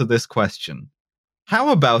to answer this question. How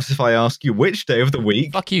about if I ask you which day of the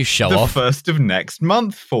week Fuck you, show the off. first of next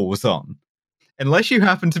month falls on? Unless you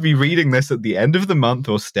happen to be reading this at the end of the month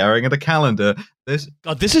or staring at a calendar, this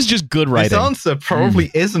is just good writing. This answer probably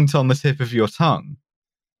isn't on the tip of your tongue.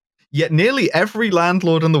 Yet nearly every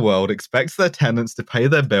landlord in the world expects their tenants to pay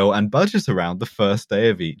their bill and budget around the first day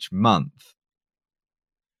of each month.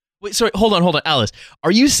 Wait, sorry, hold on, Alice.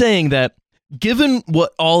 Are you saying that given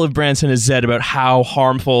what Olive Branson has said about how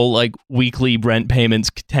harmful like weekly rent payments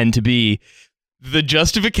tend to be, the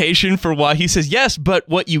justification for why he says yes, but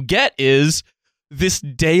what you get is this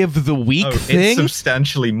day of the week thing? It's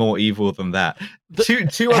substantially more evil than that.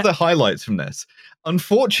 Two other highlights from this.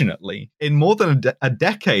 Unfortunately, in more than a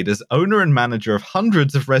decade as owner and manager of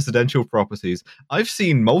hundreds of residential properties, I've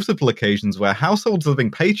seen multiple occasions where households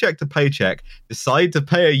living paycheck to paycheck decide to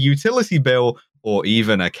pay a utility bill or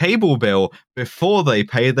even a cable bill before they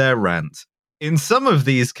pay their rent. In some of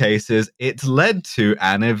these cases, it's led to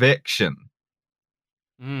an eviction.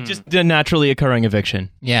 Just a naturally occurring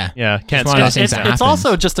eviction. Yeah. Can't stop. stop. It's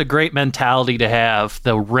also just a great mentality to have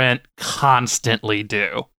the rent constantly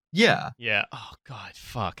due. Yeah. Oh God,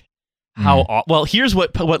 fuck. Well, here's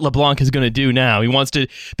what LeBlanc is going to do now. He wants to,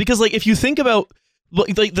 because like if you think about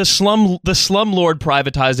like the slumlord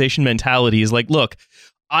privatization mentality is like, look,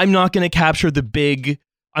 I'm not going to capture the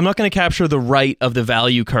right of the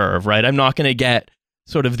value curve, right? I'm not going to get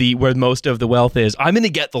sort of where most of the wealth is. I'm going to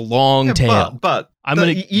get the long tail. But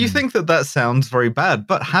you think that sounds very bad,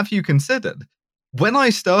 but have you considered? When I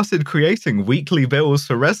started creating weekly bills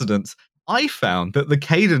for residents, I found that the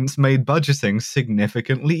cadence made budgeting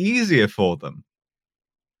significantly easier for them.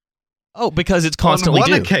 Oh, because it's constantly due.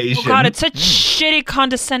 On one occasion... Oh God, it's such shitty,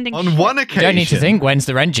 condescending On one occasion... You don't need to think when's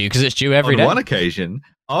the rent due, because it's due every day. On one occasion,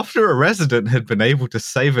 after a resident had been able to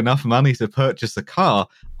save enough money to purchase a car,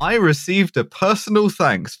 I received a personal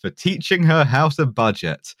thanks for teaching her how to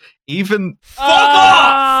budget. Even... Fuck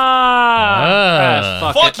off!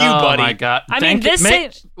 Fuck you, buddy. Oh my God.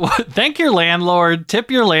 Thank your landlord.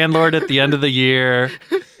 Tip your landlord at the end of the year.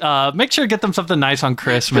 Make sure to get them something nice on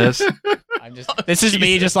Christmas. This is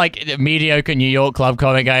me just like a mediocre New York club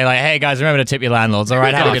comic going like, hey guys, remember to tip your landlords. All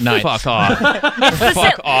right, have a good night. Fuck off.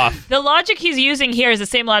 Fuck off. The logic he's using here is the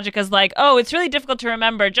same logic as like, oh, it's really difficult to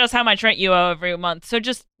remember just how much rent you owe every month. So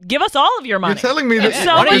just give us all of your money. You're telling me that it's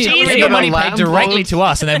so much easier. Get your money paid directly to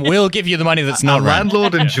us, and then we'll give you the money that's not a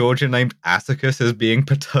landlord in Georgia named Atticus is being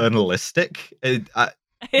paternalistic.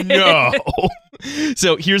 No.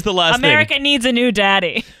 So here's the last America needs a new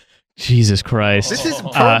daddy. Jesus Christ. This is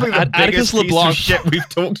probably the biggest piece LeBlanc of shit we've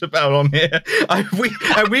talked about on here.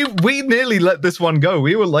 We nearly let this one go.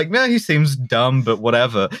 We were like, no, he seems dumb, but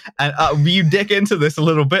whatever. And you dig into this a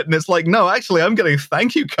little bit, and it's like, no, actually, I'm getting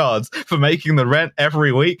thank you cards for making the rent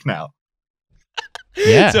every week now.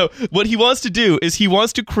 Yeah. So what he wants to do is he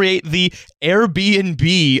wants to create the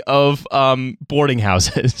Airbnb of boarding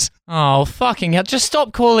houses. Oh, fucking hell. Just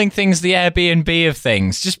stop calling things the Airbnb of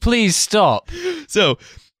things. Just please stop. So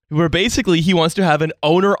where basically he wants to have an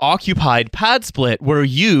owner-occupied pad split where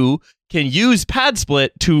you can use pad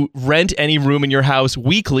split to rent any room in your house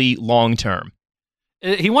weekly long-term.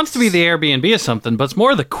 He wants to be the Airbnb of something, but it's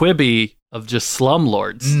more the Quibi of just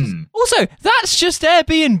slumlords. Also, that's just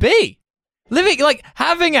Airbnb.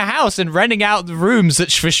 Having a house and renting out the rooms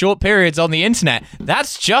for short periods on the internet,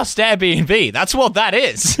 that's just Airbnb. That's what that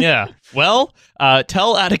is. Yeah. Well,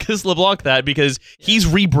 tell Atticus LeBlanc that because he's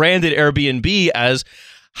rebranded Airbnb as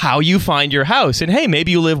how you find your house. And hey,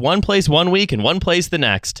 maybe you live one place 1 week and one place the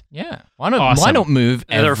next. Yeah. Why not move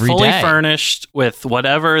They're every fully day? furnished with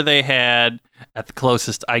whatever they had at the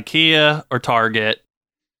closest IKEA or Target.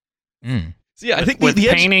 Mm. So yeah, I think with the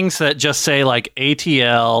edge- paintings that just say like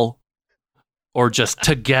ATL or just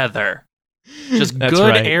together. Just That's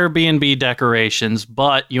good right. Airbnb decorations,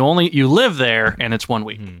 but you live there and it's 1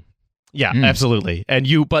 week. Yeah, absolutely.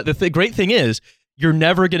 But the great thing is, you're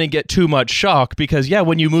never going to get too much shock because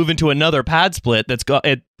when you move into another pad split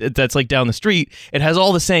that's like down the street, it has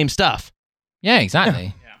all the same stuff. Yeah,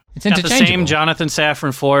 exactly. It's Got the interchangeable. same Jonathan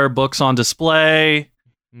Safran Foer books on display.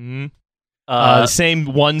 Mm-hmm. The same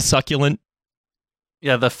one succulent.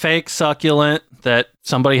 Yeah, the fake succulent that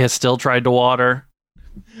somebody has still tried to water.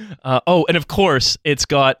 And of course, it's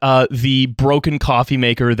got the broken coffee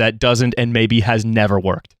maker that doesn't and maybe has never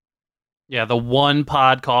worked. Yeah, the one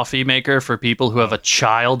pod coffee maker for people who have a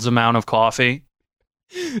child's amount of coffee.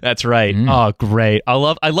 That's right. Oh, great. I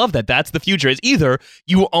love that. That's the future. It's either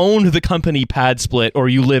you own the company Pad Split or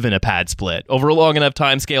you live in a Pad Split. Over a long enough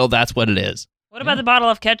time scale, that's what it is. What about the bottle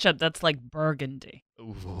of ketchup that's like burgundy?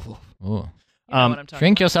 Ooh. You know what I'm talking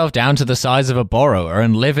Shrink yourself down to the size of a borrower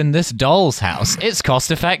and live in this doll's house. It's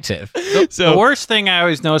cost effective. The worst thing I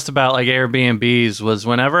always noticed about like Airbnbs was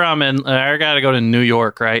whenever I got to go to New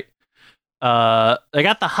York, right? They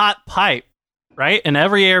got the hot pipe, right? And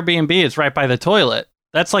every Airbnb is right by the toilet.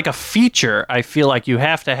 That's like a feature I feel like you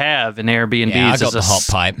have to have in Airbnbs. Yeah, I got is the hot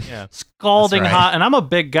pipe. Yeah. Scalding That's right. hot, and I'm a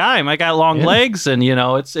big guy. I got long legs, and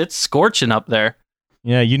it's scorching up there.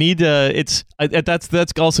 Yeah, you need that's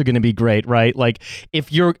also going to be great, right? Like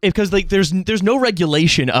because like there's no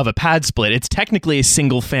regulation of a pad split. It's technically a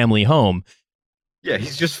single family home. Yeah,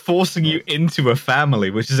 he's just forcing you into a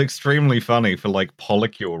family, which is extremely funny for like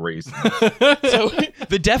polycule reasons. So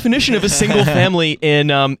the definition of a single family in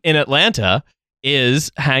Atlanta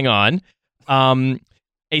is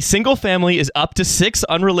a single family is up to 6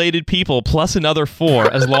 unrelated people plus another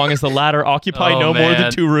 4 as long as the latter occupy Oh, no more than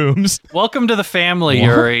man. 2 rooms. Welcome to the family, What?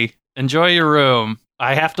 Yuri. Enjoy your room.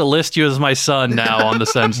 I have to list you as my son now on the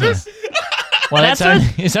census. Well, That's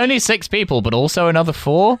it's only 6 people, but also another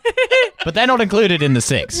 4. But they're not included in the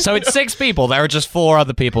 6. So it's 6 people. There are just 4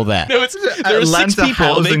 other people there. No, there are 6 Atlanta people.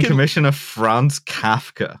 Housing Commissioner Franz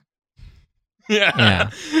Kafka.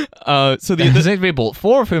 Yeah. So There's 6 people,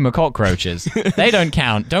 4 of whom are cockroaches. They don't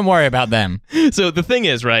count. Don't worry about them. So the thing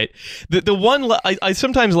is, right? The one I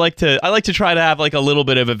sometimes like to try to have like a little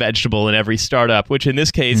bit of a vegetable in every startup, which in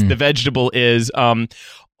this case the vegetable is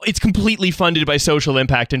it's completely funded by social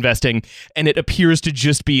impact investing, and it appears to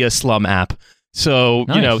just be a slum app. So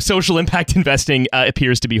Nice. social impact investing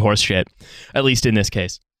appears to be horse shit, at least in this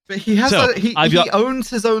case. But he has he owns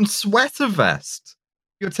his own sweater vest.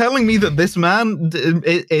 You're telling me that this man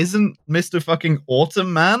isn't Mr. fucking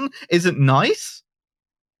Autumn Man? Isn't nice?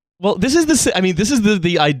 Well, this is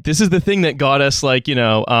the thing that got us like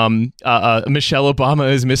Michelle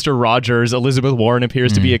Obama is Mr. Rogers, Elizabeth Warren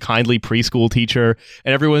appears to be a kindly preschool teacher,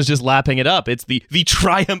 and everyone's just lapping it up. It's the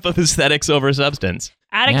triumph of aesthetics over substance.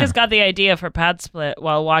 Atticus got the idea for Pad Split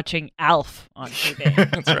while watching Alf on TV.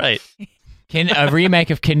 That's right. A remake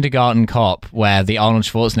of Kindergarten Cop, where the Arnold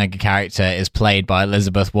Schwarzenegger character is played by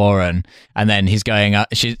Elizabeth Warren, and then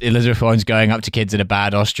Elizabeth Warren's going up to kids in a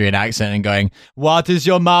bad Austrian accent and going, "What is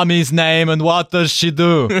your mommy's name and what does she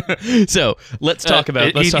do?" So let's talk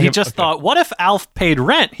about. He just thought, what if Alf paid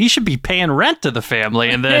rent? He should be paying rent to the family,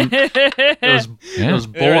 and then it was There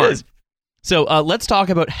it born. is. So let's talk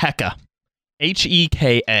about Heka,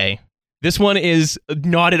 Heka. This one is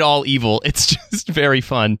not at all evil. It's just very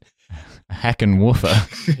fun. Heckin' woofer.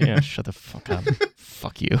 Yeah, shut the fuck up.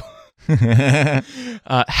 Fuck you.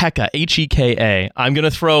 Heka, Heka. I'm going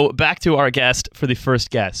to throw back to our guest for the first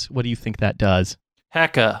guess. What do you think that does?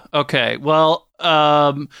 Hecka. Okay. Well,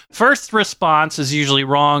 first response is usually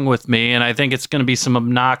wrong with me, and I think it's going to be some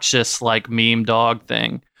obnoxious like meme dog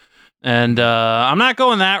thing. And I'm not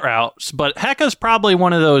going that route, but Hecka's probably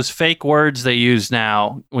one of those fake words they use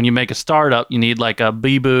now. When you make a startup, you need like a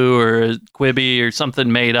Beeboo or a Quibi or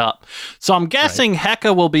something made up. So I'm guessing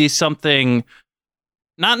Hecka will be something,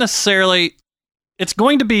 not necessarily, it's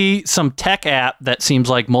going to be some tech app that seems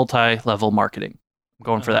like multi-level marketing. I'm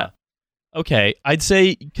going for that. Okay, I'd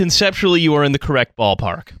say conceptually you are in the correct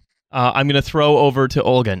ballpark. I'm going to throw over to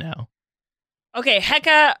Olga now. Okay,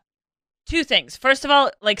 Heka. 2 things. First of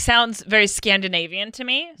all, like sounds very Scandinavian to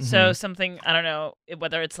me. So something, I don't know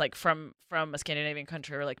whether it's like from a Scandinavian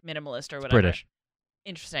country or like minimalist or whatever. British.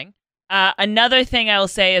 Interesting. Another thing I will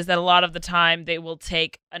say is that a lot of the time they will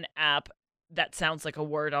take an app that sounds like a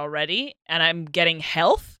word already, and I'm getting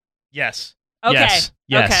health. Yes. Okay.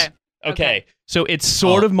 Yes. Okay. So it's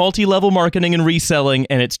sort of multi-level marketing and reselling,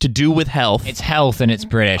 and it's to do with health. It's health and it's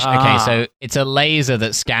British. Okay, so it's a laser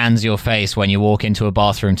that scans your face when you walk into a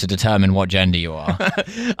bathroom to determine what gender you are.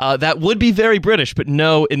 That would be very British, but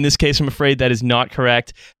no, in this case, I'm afraid that is not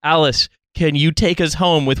correct. Alice, can you take us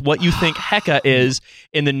home with what you think Heka is,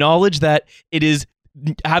 in the knowledge that it is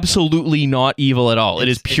absolutely not evil at all? It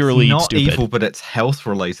is purely it's not stupid. evil, but it's health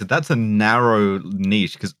related. That's a narrow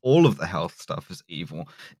niche because all of the health stuff is evil.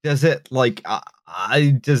 Does it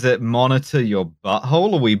does it monitor your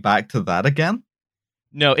butthole? Are we back to that again?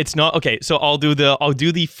 No, it's not. Okay, so I'll do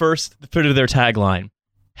the first bit of their tagline.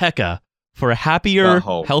 Heka, for happier,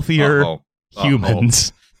 Butthole. healthier Butthole.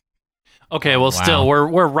 humans. Okay, well, still, we're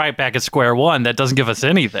right back at square one. That doesn't give us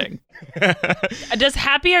anything. Does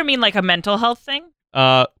happier mean like a mental health thing?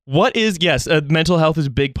 Mental health is a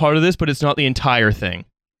big part of this, but it's not the entire thing.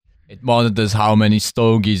 It monitors how many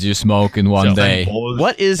stogies you smoke in one day.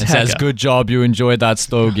 What is It Heka? says, good job, you enjoyed that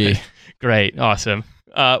stogie. Great, awesome.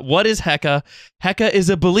 What is Heka? Heka is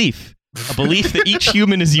a belief that each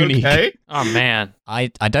human is unique. Okay. Oh, man. I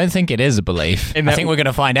don't think it is a belief. And I that- think we're going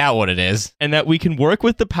to find out what it is. And that we can work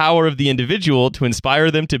with the power of the individual to inspire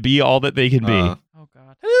them to be all that they can be. Oh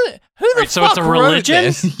God. Who the Right, so fuck it's a wrote religion?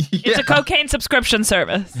 this? It's a cocaine subscription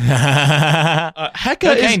service. Heka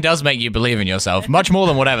Cocaine does make you believe in yourself, much more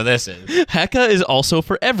than whatever this is. Heka is also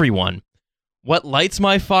for everyone. What lights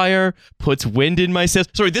my fire, puts wind in my sails.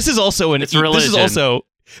 Sorry, this is also an. It's religion.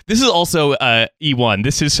 This is also E1.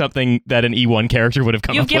 This is something that an E1 character would have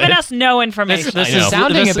come You've up given with. us no information. This I know. is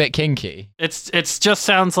Sounding this- a bit kinky. It's just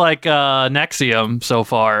sounds like Nexium so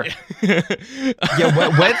far. Yeah,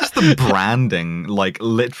 where does the branding, like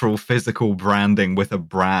literal physical branding with a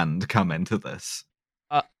brand, come into this?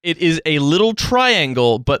 It is a little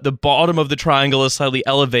triangle, but the bottom of the triangle is slightly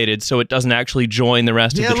elevated, so it doesn't actually join the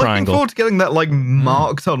rest of the Looking triangle. forward to getting that like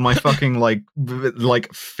marked on my fucking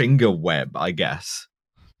like finger web, I guess.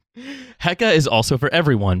 Heka is also for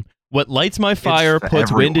everyone. What lights my fire, for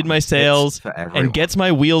puts wind in everyone. my It's sails, for everyone. and gets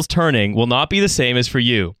my wheels turning will not be the same as for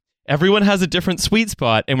you. Everyone has a different sweet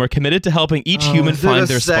spot, and we're committed to helping each human Is it find a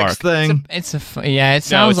their sex spark. thing? It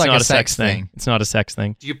sounds No, it's like not a sex thing. It's not a sex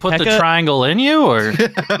thing. Do you put the Heka- triangle in you, or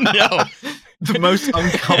No. The most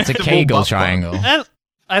uncomfortable. It's a Kegel butt triangle.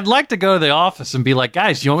 I'd like to go to the office and be like,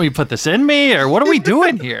 guys, you want me to put this in me, or what are we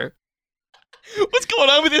doing here? What's going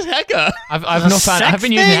on with this Heka? I've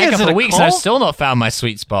been using thing? Heka Is it for a weeks and I've cult? still not found my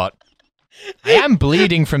sweet spot. I am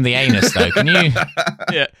bleeding from the anus though. Can you?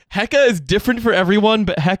 Yeah, Heka is different for everyone,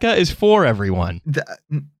 but Heka is for everyone.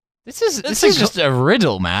 This is just a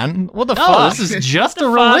riddle, man. What the No, fuck? this is just What a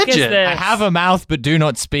the fuck is religion. this? I have a mouth but do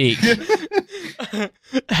not speak.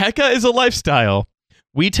 Heka is a lifestyle.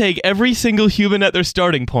 We take every single human at their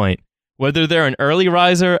starting point, whether they're an early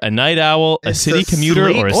riser, a night owl, a It's city a commuter,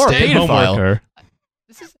 or a sleep or a stay-at-home pedophile. worker.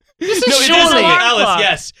 This is No, it is surely- Alice. Alarm clock.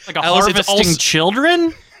 Yes, Like a Alice, it's harvesting also-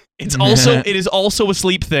 children? It is also a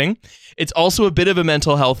sleep thing. It's also a bit of a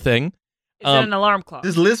mental health thing. Is it an alarm clock?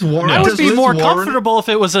 Does Liz Warren? I would does be Liz more Warren- comfortable if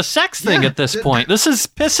it was a sex thing Yeah, at this th- point. This is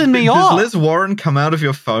pissing me Does off. Liz Warren come out of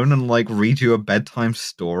your phone and like read you a bedtime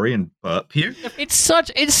story and burp you? It's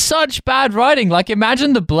such bad writing. Like,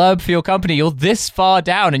 imagine the blurb for your company. You're this far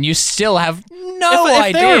down and you still have no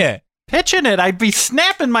If they were idea. pitching it, I'd be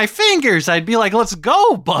snapping my fingers. I'd be like, let's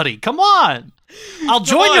go, buddy. Come on. I'll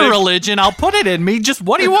join your religion. I'll put it in me. Just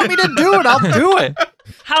what do you want me to do? And I'll do it.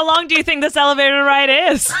 How long do you think this elevator ride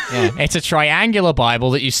is? Yeah, it's a triangular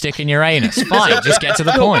Bible that you stick in your anus. Fine, just get to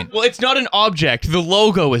the point. Well, it's not an object. The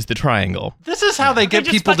logo is the triangle. This is how they get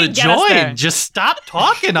just people to fucking get us there. join. Just stop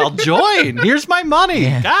talking. I'll join. Here's my money.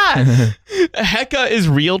 God. Heka is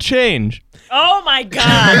real change. Oh my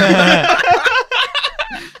God.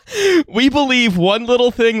 We believe one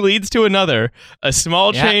little thing leads to another. A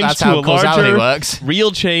small Yeah, change that's to how a causality larger, works.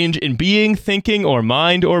 real change in being, thinking, or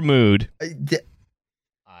mind or mood.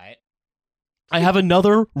 I have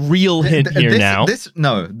another real hint here now.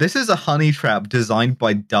 This is a honey trap designed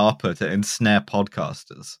by DARPA to ensnare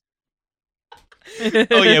podcasters.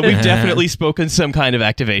 Oh yeah, we've definitely spoken some kind of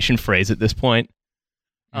activation phrase at this point.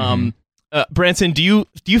 Branson, do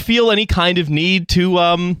you feel any kind of need to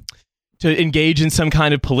engage in some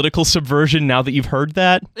kind of political subversion now that you've heard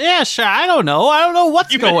that? Yeah, sure. I don't know. I don't know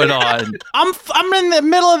what's going on. I'm in the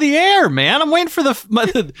middle of the air, man. I'm waiting for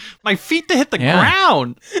my feet to hit the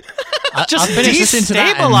ground. Just I'll finish this into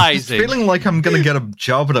that and- It's destabilizing. feeling like I'm gonna get a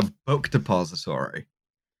job at a book depository.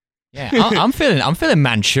 Yeah, I'm feeling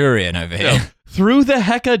Manchurian over here. Through the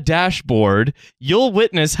Heka dashboard, you'll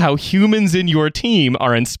witness how humans in your team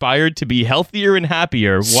are inspired to be healthier and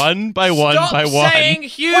happier, one by one by one. Stop saying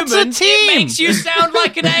humans. What's a team? It makes you sound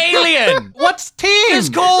like an alien. What's team?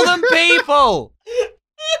 Just call them people.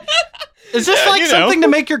 Is this Yeah, like you know. something to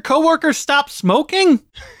make your coworkers stop smoking?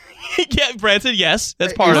 Yeah, Branson, yes,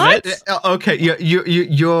 that's part of it. Okay,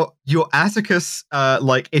 your Atticus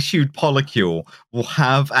issued polycule will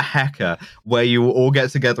have a hacker where you will all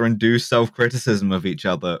get together and do self-criticism of each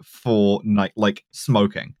other for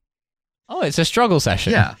smoking. Oh, it's a struggle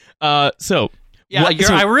session. Yeah. So Yeah, what-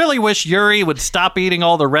 so- I really wish Yuri would stop eating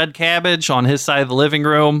all the red cabbage on his side of the living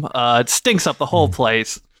room. It stinks up the whole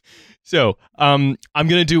place. So, I'm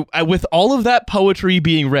gonna do with all of that poetry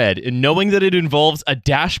being read, and knowing that it involves a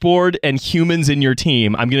dashboard and humans in your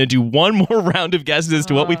team. I'm gonna do one more round of guesses as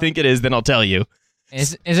to what we think it is. Then I'll tell you.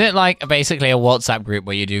 Is it like basically a WhatsApp group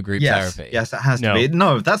where you do group Yes, therapy? yes, it has No. to be.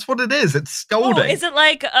 No, that's what it is. It's scolding. Oh, is it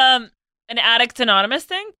like an Addicts Anonymous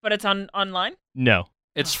thing, but it's online? No.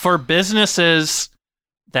 It's for businesses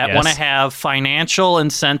that Yes. want to have financial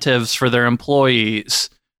incentives for their employees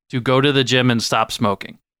to go to the gym and stop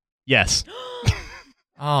smoking. Yes.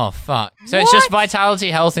 Oh fuck! So it's just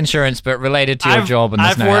Vitality health insurance, but related to your job, and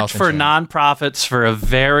there's I've no worked health for insurance. nonprofits for a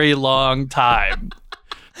very long time.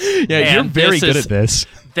 Yeah, you're And very this good is- at this.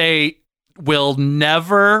 They will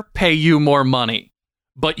never pay you more money,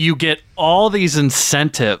 but you get all these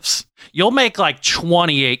incentives. You'll make like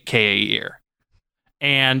 $28K a year.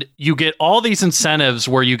 And you get all these incentives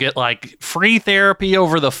where you get like free therapy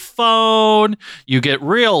over the phone, you get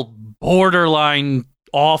real borderline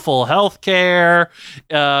awful health care.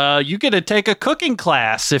 You get to take a cooking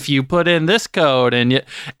class if you put in this code, and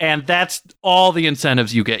that's all the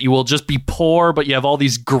incentives you get. You will just be poor, but you have all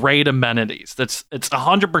these great amenities. It's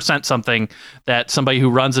 100% something that somebody who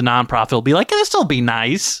runs a nonprofit will be like, this will be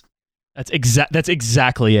nice. That's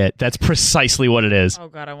exactly it. That's precisely what it is. Oh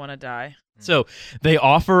god, I want to die. So they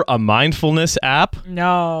offer a mindfulness app,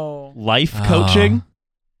 No. life Oh. coaching,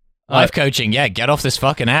 Life coaching, yeah. Get off this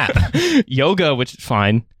fucking app. yoga, which is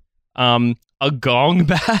fine, a gong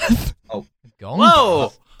bath. Gong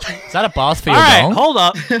Whoa! bath? Is that a bath for All your right, gong? hold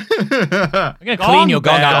up. I'm gonna Gong clean your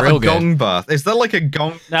gong bath. out a real good. gong bath. Is that like a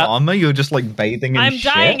gong Now- farmer? You're just like bathing in I'm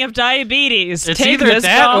shit? dying of diabetes. It's Take either this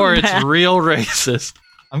that gong or it's bath. real racist.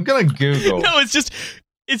 I'm gonna Google. No, it's just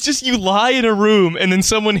you lie in a room and then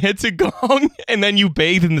someone hits a gong and then you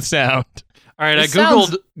bathe in the sound. All right, I This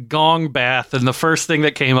sounds- Googled gong bath, and the first thing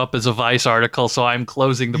that came up is a Vice article, so I'm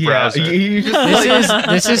closing the Yeah, browser. you just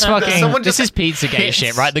This is fucking. Someone This just is Pizzagate hits-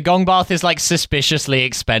 shit, right? The gong bath is like suspiciously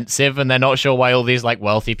expensive, and they're not sure why all these like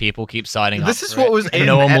wealthy people keep signing up. This is for what it. was And in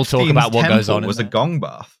no one will talk Epstein's about what goes temple on. in was a there. gong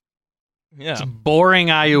bath. Yeah, It's boring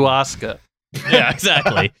ayahuasca. yeah,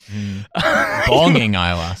 exactly. Bonging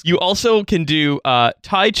ayahuasca. You also can do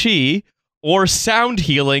Tai Chi or sound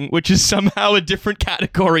healing, which is somehow a different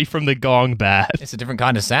category from the gong bath. It's a different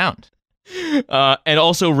kind of sound. And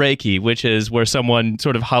also Reiki, which is where someone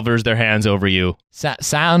sort of hovers their hands over you.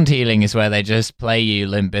 Sound healing is where they just play you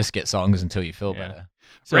Limp Bizkit songs until you feel Yeah. better.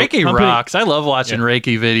 So Reiki company- rocks. I love watching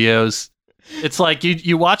Reiki videos. It's like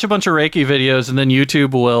you watch a bunch of Reiki videos, and then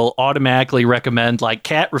YouTube will automatically recommend like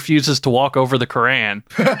cat refuses to walk over the Quran.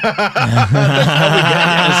 It's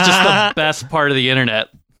just the best part of the internet.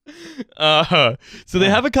 So they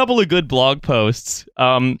have a couple of good blog posts.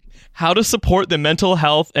 How to support the mental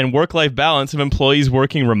health and work-life balance of employees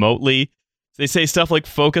working remotely. They say stuff like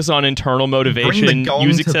focus on internal motivation, gong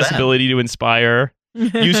use to them. accessibility to inspire,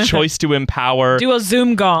 use choice to empower. Do a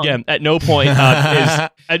Zoom gong. Yeah, at no point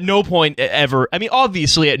ever. I mean,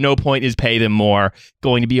 obviously, at no point is pay them more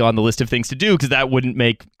going to be on the list of things to do because that wouldn't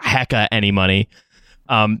make hecka any money.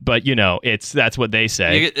 But you know, that's what they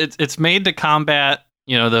say. It's made to combat.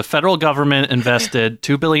 You know, the federal government invested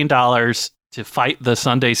 $2 billion to fight the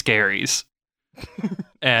Sunday scaries,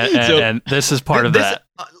 and this is part of that.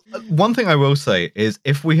 One thing I will say is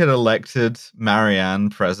if we had elected Marianne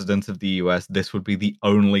president of the US, this would be the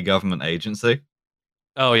only government agency.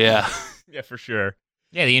 Oh yeah. Yeah, for sure.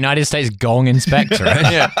 Yeah, the United States Gong Inspector.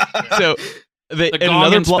 Right? Yeah. So The and gong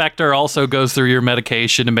another inspector also goes through your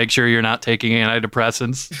medication to make sure you're not taking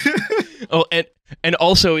antidepressants. Oh, and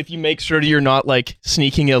also if you make sure you're not like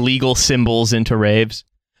sneaking illegal symbols into raves.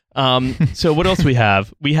 So what else we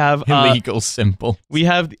have? We have Illegal symbol. we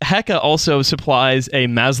have Hecka also supplies a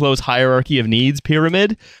Maslow's hierarchy of needs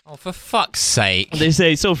pyramid. Oh, for fuck's sake. They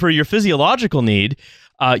say so for your physiological need,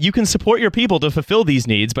 you can support your people to fulfill these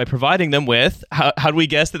needs by providing them with. How do we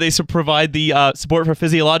guess that they provide the support for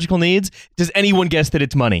physiological needs? Does anyone guess that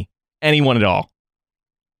it's money? Anyone at all?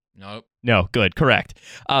 Nope. No, good, correct.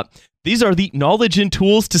 These are the knowledge and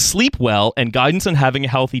tools to sleep well and guidance on having a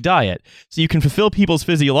healthy diet. So you can fulfill people's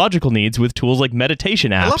physiological needs with tools like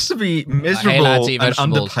meditation I love apps. to be miserable and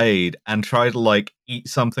underpaid and try to like eat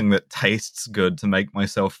something that tastes good to make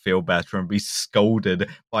myself feel better and be scolded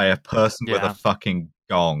by a person with a fucking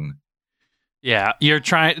gong. Yeah,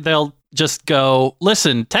 they'll just go,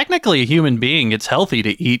 listen, technically a human being, it's healthy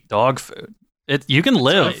to eat dog food. You can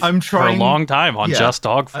live for a long time on just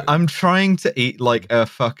dog food. I'm trying to eat like a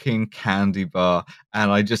fucking candy bar, and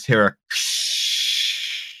I just hear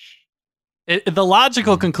a. The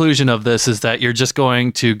logical conclusion of this is that you're just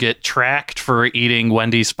going to get tracked for eating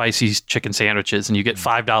Wendy's spicy chicken sandwiches, and you get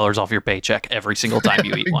 $5 off your paycheck every single time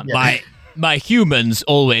you eat one. My humans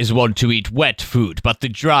always want to eat wet food, but the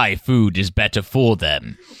dry food is better for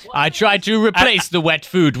them. I try to replace the wet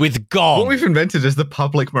food with gong. What we've invented is the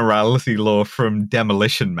public morality law from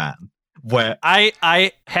Demolition Man, where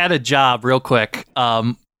I had a job real quick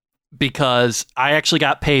because I actually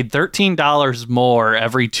got paid $13 more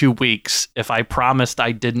every 2 weeks if I promised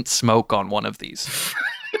I didn't smoke on one of these.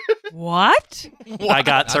 What? I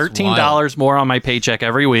got $13 more on my paycheck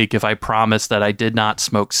every week if I promised that I did not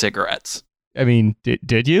smoke cigarettes. I mean,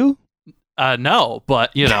 did you? No,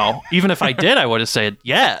 but, even if I did, I would have said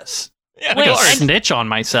yes. Yeah, Like a snitch on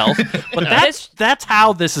myself. But that's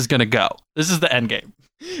how this is going to go. This is the end game.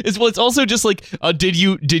 It's also just like, did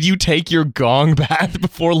you take your gong bath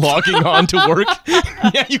before logging on to work?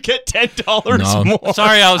 Yeah, you get $10 more.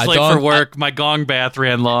 Sorry, I was late for work. My gong bath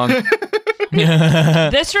ran long.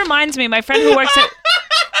 This reminds me, my friend who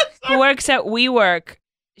works at WeWork,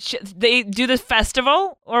 they do this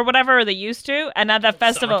festival or whatever, or they used to, and at that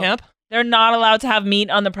festival, camp? They're not allowed to have meat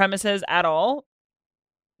on the premises at all.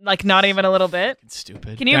 Like, not even a little bit. It's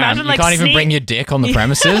stupid. Can you imagine, you can't even bring your dick on the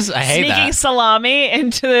premises? I hate sneaking that. salami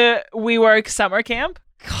into the WeWork summer camp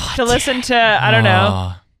to listen to, I don't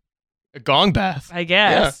know, a gong bath. I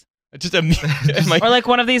guess. Yeah. Just or like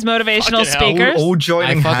one of these motivational speakers. all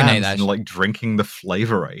joining I fucking hate hands that and like drinking the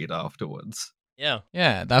Flavor Aid afterwards.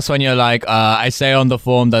 Yeah, that's when you're like, I say on the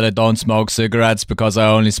form that I don't smoke cigarettes because I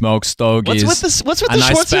only smoke stogies. What's with the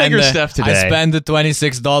Schwarzenegger stuff today? I spend the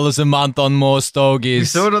 $26 a month on more stogies. We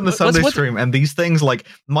saw it on the Sunday stream, and these things like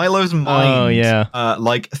Milo's mind,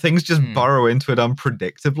 like things just burrow into it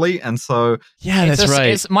unpredictably, and so that's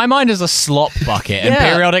right. My mind is a slop bucket, and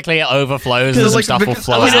periodically it overflows, and some stuff will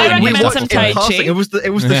flow out. I recommend some Tai Chi. It was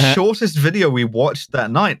the shortest video we watched that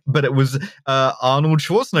night, but it was Arnold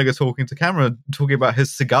Schwarzenegger talking to camera, talking about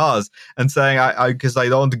his cigars and saying, because I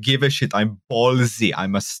don't give a shit, I'm ballsy,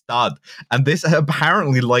 I'm a stud. And this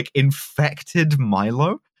apparently like infected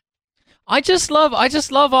Milo. I just love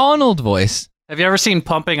Arnold voice. Have you ever seen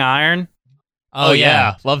Pumping Iron? Oh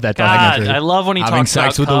yeah. Love that God, I love when he having talks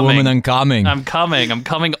sex about with a woman and coming. I'm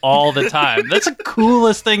coming all the time. That's the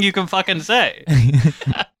coolest thing you can fucking say.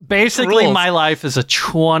 Basically, Rules. my life is a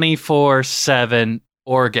 24/7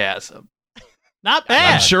 orgasm. Not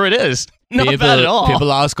bad. I'm sure it is. Not bad at all.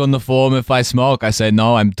 People ask on the form if I smoke. I say,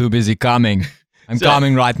 no, I'm too busy coming. I'm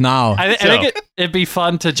coming right now. I think it'd be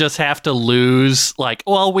fun to just have to lose, like,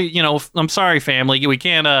 well, I'm sorry, family, we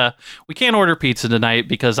can't order pizza tonight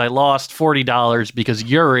because I lost $40 because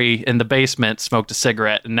Yuri in the basement smoked a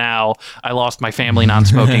cigarette, and now I lost my family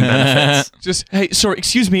non-smoking benefits. Just, hey, sorry,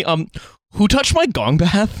 excuse me, who touched my gong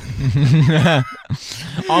bath?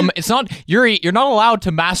 It's not Yuri. You're not allowed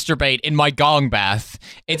to masturbate in my gong bath.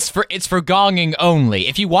 It's for gonging only.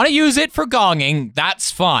 If you want to use it for gonging,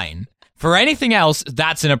 that's fine. For anything else,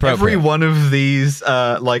 that's inappropriate. Every one of these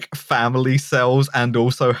like family cells and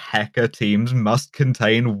also hacker teams must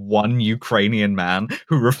contain one Ukrainian man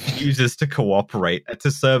who refuses to cooperate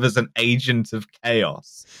to serve as an agent of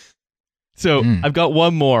chaos. So I've got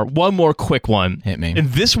one more quick one. Hit me. And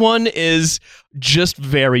this one is just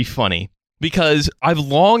very funny because I've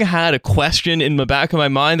long had a question in the back of my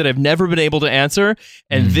mind that I've never been able to answer,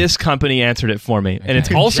 and this company answered it for me. And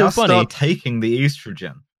it's also just funny. Start taking the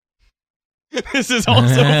estrogen. This is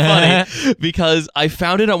also funny because I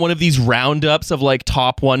found it on one of these roundups of like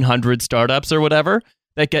top 100 startups or whatever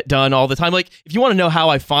that get done all the time. Like, if you want to know how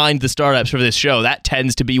I find the startups for this show, that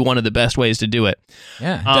tends to be one of the best ways to do it.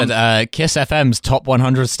 Yeah. Kiss FM's top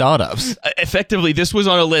 100 startups. Effectively, this was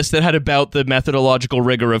on a list that had about the methodological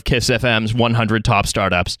rigor of Kiss FM's 100 top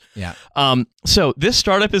startups. Yeah. So this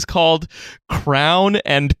startup is called Crown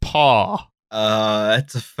and Paw.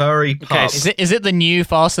 It's a furry pub. Okay, Is it the new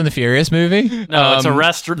Fast and the Furious movie? No, it's a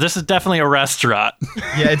restaurant. This is definitely a restaurant.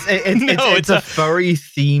 Yeah, it's a furry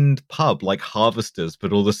themed pub, like Harvesters,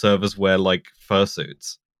 but all the servers wear like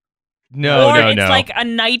fursuits. No, or no, it's no. like a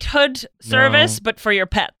knighthood service, but for your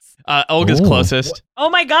pets. Olga's Ooh. closest. Oh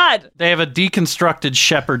my god. They have a deconstructed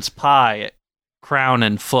shepherd's pie, crown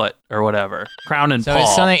and foot or whatever. Crown and So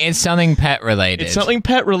paw. it's something pet related. It's something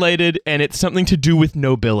pet related, and it's something to do with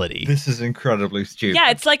nobility. This is incredibly stupid.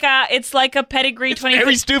 Yeah, it's like a pedigree It's 23.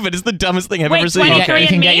 very stupid. It's the dumbest thing I've Wait, ever seen. You 23 can, you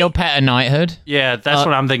can and get me? your pet a knighthood. Yeah, that's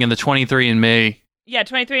what I'm thinking. The 23andMe Yeah,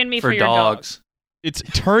 23andMe for for your dogs. dog. It's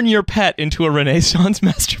turn your pet into a Renaissance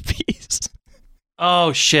masterpiece.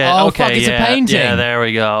 Oh shit! Oh, okay, fuck, it's a yeah, painting. Yeah, there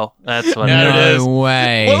we go. That's what There it it is. is. No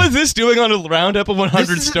way. What was this doing on a roundup of 100 This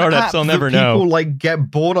is an startups? app I'll that never people, know. like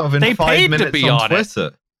get bored of in They 5 paid to minutes be on on it.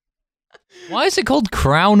 Twitter. Why is it called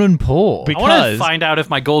Crown and Paw? Be- I want to Because- find out if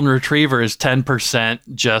my golden retriever is 10%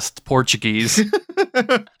 just Portuguese.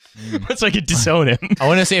 It's like it disown him. I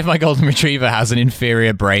want to see if my golden retriever has an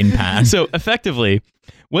inferior brain pan. So effectively,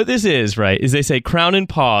 what this is, right, is they say Crown and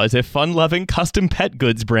Paw is a fun-loving custom pet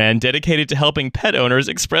goods brand dedicated to helping pet owners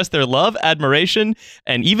express their love, admiration,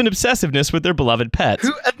 and even obsessiveness with their beloved pets.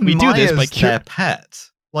 Who We do this by admires their pet?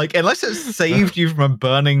 Like, unless it saved you from a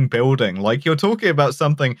burning building, like, you're talking about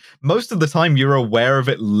something, most of the time you're aware of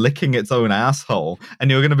it licking its own asshole, and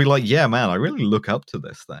you're going to be like, yeah, man, I really look up to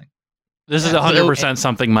this thing. This is 100%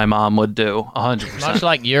 something my mom would do. 100%. Much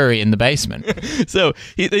like Yuri in the basement. So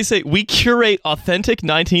they say, we curate authentic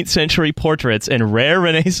 19th century portraits and rare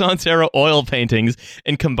Renaissance-era oil paintings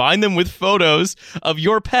and combine them with photos of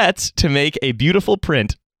your pets to make a beautiful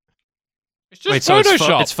print. It's just Wait, so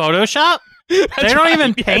Photoshop. it's Photoshop? That's They don't right,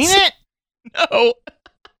 even yes. paint it? No.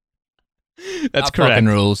 That's That correct. fucking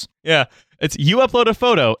rules. Yeah. It's you upload a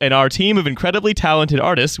photo, and our team of incredibly talented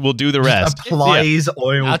artists will do the rest. Applies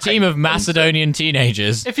oil. Our team of paint. Macedonian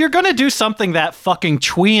teenagers. If you're going to do something that fucking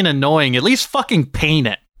tween annoying, at least fucking paint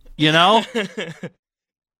it. You know?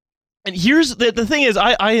 And here's the thing is,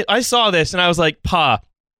 I saw this and I was like, Pa,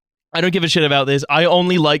 I don't give a shit about this. I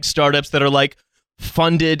only like startups that are like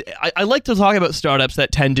funded. I like to talk about startups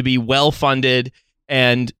that tend to be well funded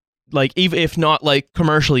and like, even if not like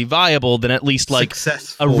commercially viable, then at least like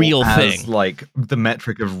Successful a real as, thing. like the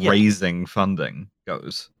metric of raising funding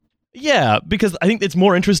goes. Yeah, because I think it's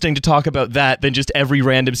more interesting to talk about that than just every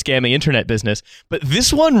random scammy internet business. But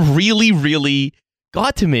this one really, really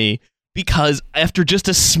got to me because after just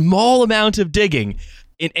a small amount of digging,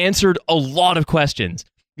 it answered a lot of questions.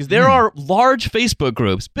 Because there are large Facebook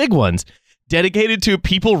groups, big ones, dedicated to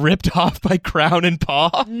people ripped off by Crown and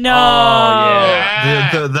Paw. No.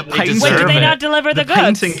 The They painting, When did they it. not deliver the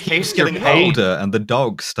goods? painting keeps getting paid. older, and the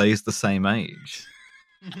dog stays the same age.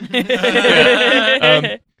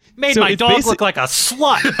 Made So my it's dog basic- look like a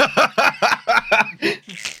slut.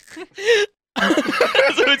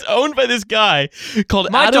 So it's owned by this guy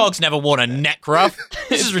called My Adam. dog's never worn a neck ruff.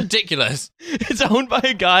 This is ridiculous. It's owned by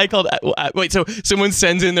a guy called. Wait, so someone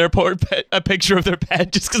sends in their a picture of their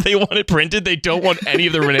pet just because they want it printed. They don't want any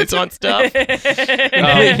of the Renaissance stuff.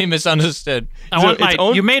 Completely misunderstood. I So want it's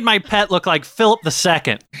owned- you made my pet look like Philip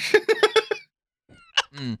II.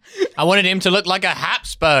 I wanted him to look like a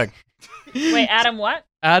Habsburg. Wait, Adam, what?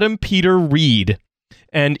 Adam Peter Reed,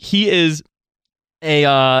 and he is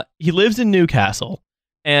he lives in Newcastle,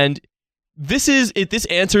 and this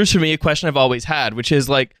answers for me a question I've always had, which is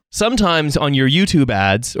like sometimes on your YouTube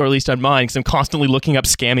ads, or at least on mine, because I'm constantly looking up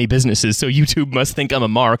scammy businesses, so YouTube must think I'm a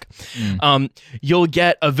mark. You'll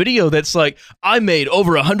get a video that's like, I made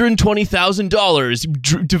over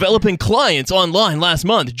 $120,000 developing clients online last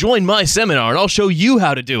month. Join my seminar, and I'll show you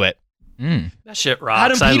how to do it. That shit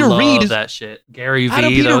rocks. Adam Peter I love Reed is- that shit. Gary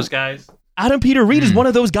Adam V, Peter- those guys. Adam Peter Reed is one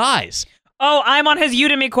of those guys. Oh, I'm on his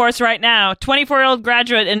Udemy course right now. 24-year-old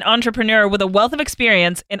graduate and entrepreneur with a wealth of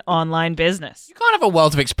experience in online business. You can't have a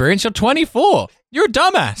wealth of experience. You're 24. You're a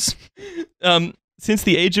dumbass. Since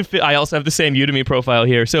the age of I also have the same Udemy profile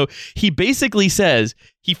here. So he basically says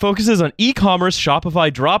he focuses on e-commerce,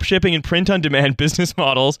 Shopify, drop shipping, and print-on-demand business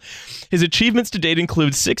models. His achievements to date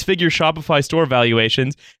include 6-figure Shopify store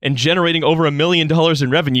valuations and generating over $1 million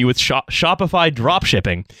in revenue with Shopify drop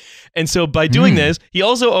shipping. And so by doing this, he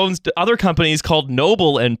also owns other companies called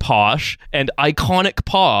Noble and Posh and Iconic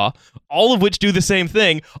Paw, all of which do the same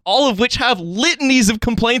thing, all of which have litanies of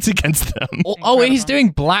complaints against them. Oh, he's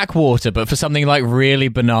doing Blackwater, but for something like really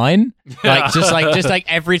benign. Just like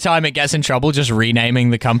every time it gets in trouble, just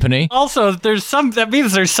renaming the company. Also, that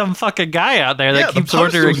means there's some fucking guy out there that Yeah, the keeps postal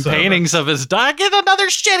ordering service. paintings of his dog. Get another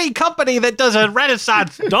shitty company that does a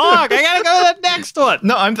Renaissance dog. I gotta go to the next one.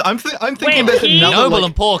 No, I'm thinking Wait, there's he- another. Noble like,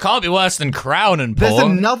 and Paw can't be worse than Crown and there's Paw.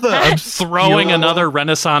 another Throwing obscure- another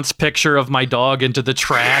Renaissance picture of my dog into the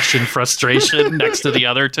trash in frustration next to the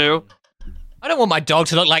other two. I don't want my dog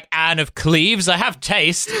to look like Anne of Cleves. I have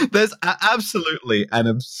taste. There's absolutely an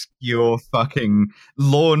obscure fucking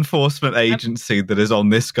law enforcement agency that is on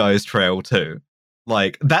this guy's trail too.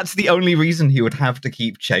 Like, that's the only reason he would have to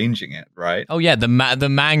keep changing it, right? Oh yeah, the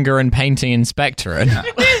manga and painting inspectorate.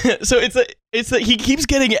 So it's that he keeps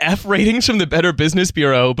getting F ratings from the Better Business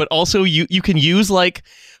Bureau, but also you can use like,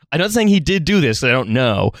 I'm not saying he did do this, I don't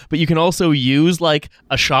know, but you can also use like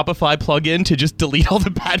a Shopify plugin to just delete all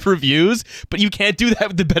the bad reviews, but you can't do that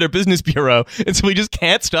with the Better Business Bureau, and so he just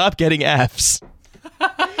can't stop getting Fs.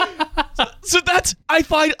 So that's,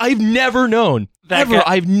 I've never known.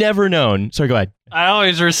 I've never known. Sorry, go ahead. I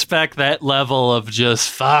always respect that level of just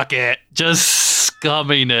fuck it, just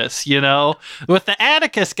scumminess, you know? With the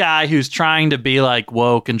Atticus guy who's trying to be like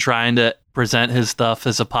woke and trying to present his stuff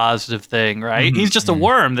as a positive thing, right? He's just a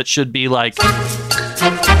worm that should be like...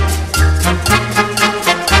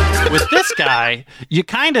 With this guy, you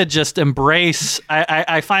kind of just embrace...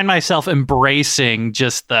 I find myself embracing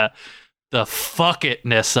just the fuck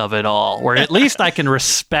itness of it all, where at least I can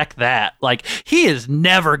respect that. Like, he is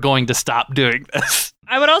never going to stop doing this.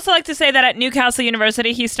 I would also like to say that at Newcastle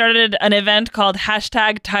University, he started an event called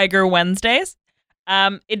 #Tiger Wednesdays.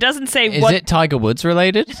 It doesn't say Is it Tiger Woods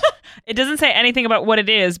related? It doesn't say anything about what it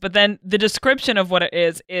is, but then the description of what it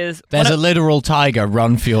is There's a literal tiger,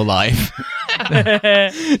 run for your life.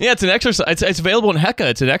 Yeah, it's an exercise. It's available in Hecka.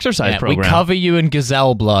 It's an exercise program. We cover you in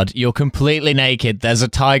gazelle blood. You're completely naked. There's a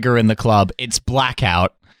tiger in the club. It's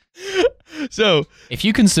blackout. So if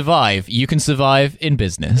you can survive, you can survive in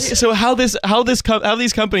business. So how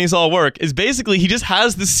these companies all work is basically he just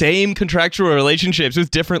has the same contractual relationships with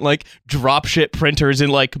different like dropship printers in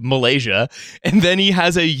like Malaysia, and then he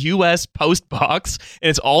has a U.S. post box, and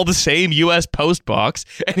it's all the same U.S. post box,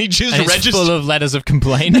 and he just registers full of letters of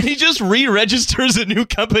complaint. And he just re-registers a new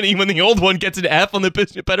company when the old one gets an F on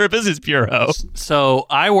the Better Business Bureau. So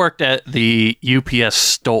I worked at the UPS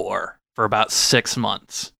store for about 6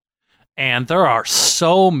 months. And there are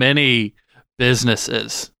so many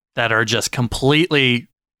businesses that are just completely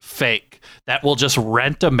fake that will just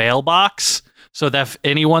rent a mailbox so that if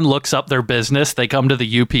anyone looks up their business, they come to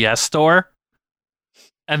the UPS store.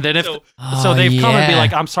 And then so they've come and be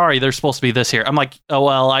like, I'm sorry, there's supposed to be this here. I'm like, oh,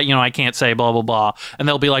 well, I can't say blah, blah, blah. And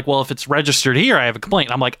they'll be like, well, if it's registered here, I have a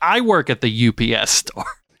complaint. I'm like, I work at the UPS store.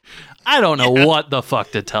 I don't know what the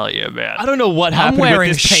fuck to tell you, man. I don't know what happened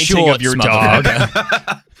with this painting of your dog.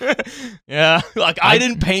 Yeah, like I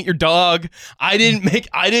didn't paint your dog. I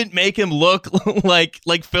didn't make him look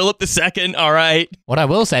like Philip II. All right. What I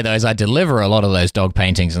will say though is I deliver a lot of those dog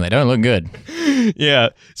paintings and they don't look good. Yeah.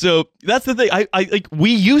 So that's the thing. I like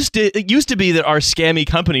it used to be that our scammy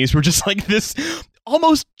companies were just like this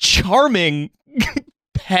almost charming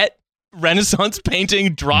pet Renaissance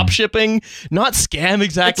painting, drop shipping, not scam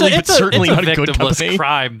exactly, but certainly not a good company.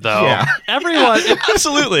 Crime, though. Yeah. Everyone,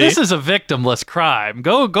 absolutely. This is a victimless crime.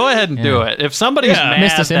 Go ahead and do it. If somebody's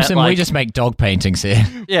mad, Mr. Simpson, we just make dog paintings here.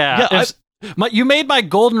 Yeah. You made my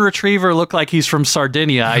golden retriever look like he's from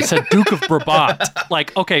Sardinia. I said Duke of Brabant.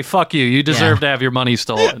 Like, okay, fuck you. You deserve to have your money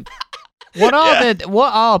stolen. What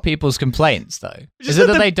are people's complaints though? Is it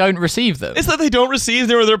that they don't receive them? It's that they don't receive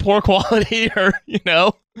them, or they're poor quality, or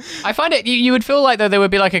I find it. You would feel like though there would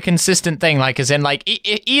be like a consistent thing, like as in like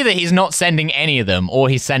either he's not sending any of them or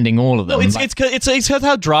he's sending all of them. No, it's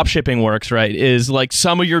how drop shipping works, right? Is like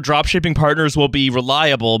some of your drop shipping partners will be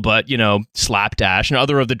reliable, but slapdash, and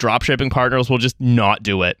other of the drop shipping partners will just not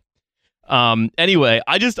do it. Anyway,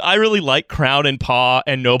 I really like Crown and Paw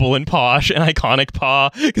and Noble and Posh and Iconic Paw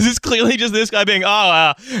because it's clearly just this guy being,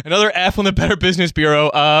 another F on the Better Business Bureau.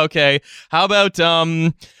 Okay. How about,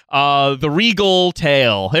 the Regal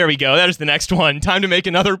Tail? There we go. That is the next one. Time to make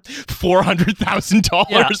another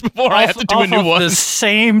 $400,000 before I have to do a new one. The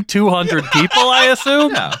same 200 people, I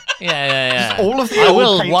assume? Yeah. Just all of the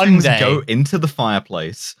old paintings go into the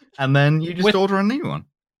fireplace and then you just order a new one.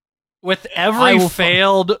 With every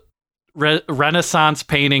failed Renaissance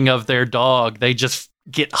painting of their dog, they just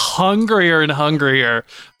get hungrier and hungrier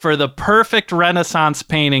for the perfect Renaissance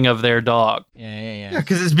painting of their dog. Yeah,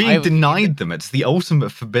 because it's being denied them. It's the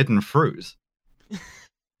ultimate forbidden fruit.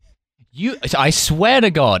 I swear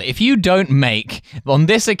to God, if you don't make, on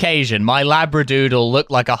this occasion, my Labradoodle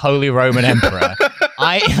look like a Holy Roman Emperor,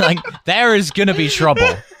 there is going to be trouble.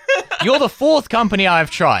 You're the fourth company I've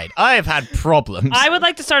tried. I have had problems. I would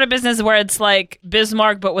like to start a business where it's like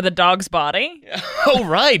Bismarck, but with a dog's body. Oh,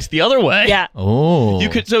 right. The other way. Yeah. Oh.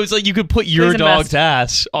 So it's like you could put your dog's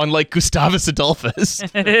ass on like Gustavus Adolphus.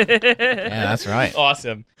 Yeah, that's right.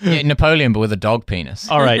 Awesome. Yeah, Napoleon, but with a dog penis.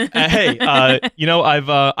 All right. Hey,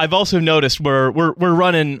 I've also noticed we're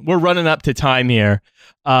running up to time here.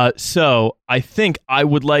 So I think I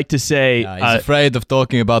would like to say... he's afraid of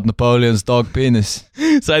talking about Napoleon's dog penis.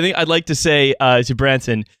 So I think I'd like to say to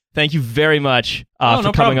Branson, thank you very much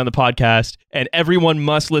for coming on the podcast. And everyone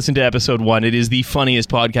must listen to episode 1. It is the funniest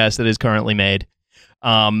podcast that is currently made.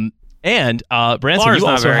 And Branson, Bar's you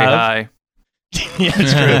not also very have... high. Yeah,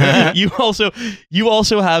 it's true. You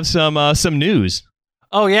also have some news.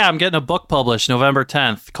 Oh yeah, I'm getting a book published November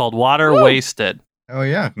 10th called Water Wasted. Oh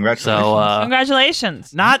yeah, congratulations. So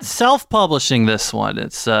Congratulations. not self-publishing this one.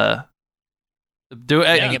 It's Getting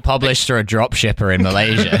it published through a dropshipper in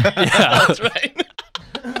Malaysia. yeah. That's right.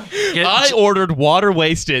 I ordered Water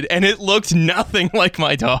Wasted, and it looked nothing like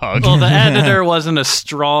my dog. Well, the editor wasn't a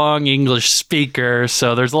strong English speaker,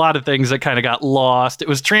 so there's a lot of things that kind of got lost. It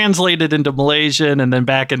was translated into Malaysian and then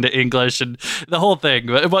back into English, and the whole thing.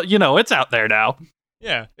 But you know, it's out there now.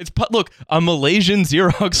 Yeah, look, a Malaysian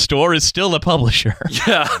Xerox store is still a publisher.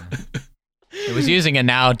 Yeah. It was using a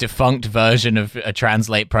now defunct version of a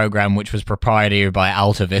translate program, which was proprietary by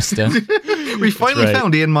Alta Vista. We finally right.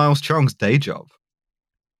 found Ian Miles Chong's day job.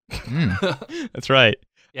 That's right.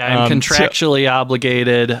 Yeah, I'm contractually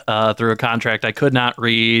obligated through a contract I could not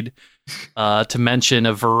read to mention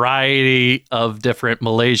a variety of different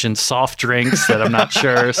Malaysian soft drinks that I'm not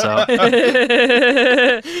sure. So,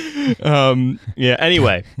 yeah.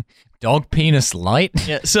 Anyway, dog penis light.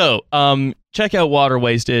 yeah. So, check out Water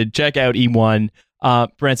Wasted. Check out E1.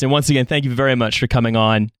 Branson, once again, thank you very much for coming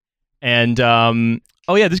on. And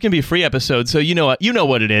oh yeah, this is gonna be a free episode. So you know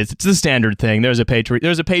what it is. It's the standard thing. There's a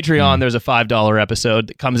Patreon. There's a $5 episode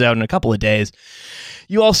that comes out in a couple of days.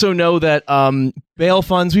 You also know that bail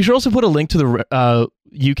funds. We should also put a link to the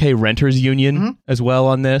UK Renters Union as well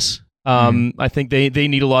on this. I think they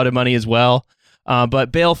need a lot of money as well.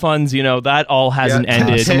 But bail funds, that all hasn't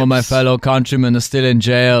ended. Some of my fellow countrymen are still in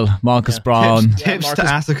jail. Marcus Brown. Tips to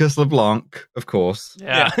Atticus LeBlanc, of course.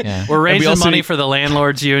 Yeah. We're raising money for the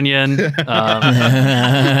landlords union.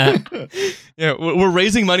 Yeah, we're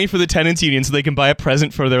raising money for the tenants union so they can buy a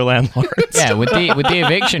present for their landlords. Yeah, with the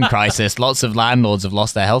eviction crisis, lots of landlords have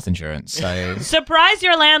lost their health insurance. So Surprise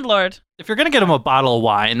your landlord. If you're going to get them a bottle of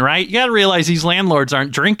wine, right, you got to realize these landlords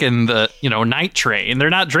aren't drinking the, night train.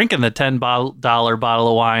 They're not drinking the $10 bottle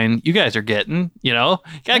of wine you guys are getting, You got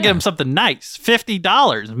to get them something nice.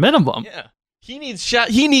 $50 minimum. Yeah. He needs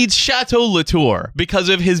Chateau Latour because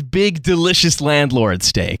of his big, delicious landlord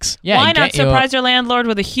steaks. yeah, Why not surprise your landlord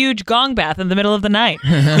with a huge gong bath in the middle of the night?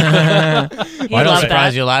 Why not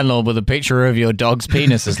surprise your landlord with a picture of your dog's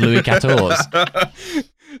penis as Louis XIV?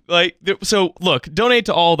 So look, donate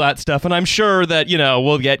to all that stuff, and I'm sure that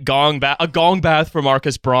we'll get a gong bath for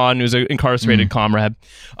Marcus Braun, who's an incarcerated comrade.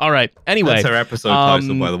 All right. Anyway, that's our episode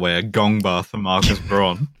title, by the way, a gong bath for Marcus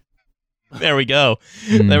Braun. There we go.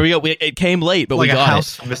 There we go. It came late, but like we got a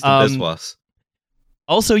house it. for Mr. Biswas.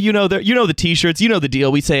 Also, the t-shirts, the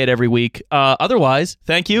deal. We say it every week. Otherwise,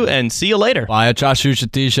 thank you, and see you later. Buy a Chashusha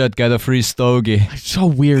t-shirt, get a free stogie. It's so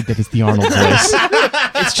weird that it's the Arnold voice.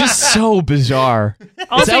 It's just so bizarre.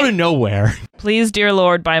 It's out of nowhere. Please, dear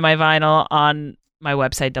Lord, buy my vinyl on my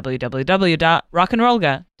website,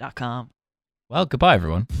 www.rockandrollga.com. Well, goodbye,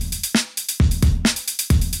 everyone.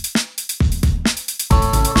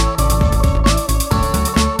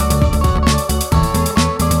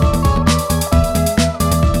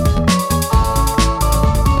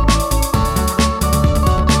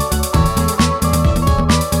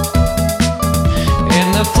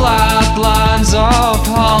 Flatlands of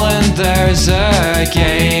Holland, there's a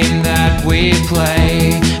game that we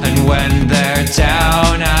play, and when they're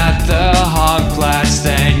down at the Hoogplaats,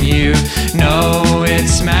 then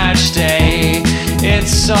it's match day.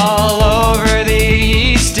 It's all over the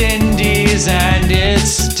East Indies, and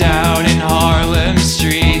it's down in Harlem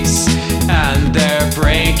streets, and they're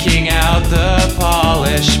breaking out the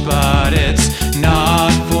polish, but it's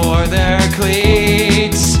not for their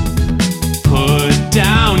cleats. Put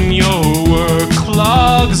down your work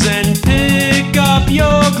clogs and pick up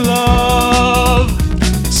your glove.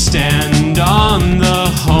 Stand on the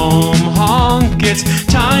home honk, it's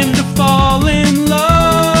time to fall in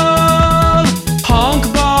love.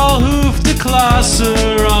 Honk ball hoof de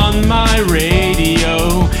Klasser on my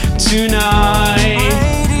radio tonight.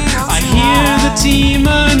 I hear the team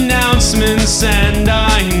announcements and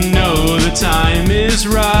I know the time is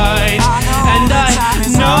right. And I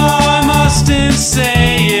know I mustn't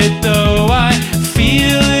say it, though I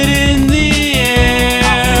feel it in the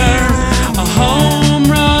air. A home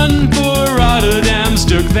run for Rotterdam's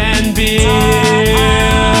Dirk van Beer.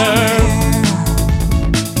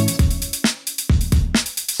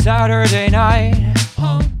 Saturday night,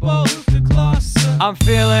 I'm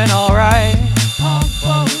feeling alright.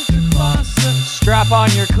 strap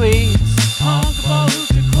on your cleats.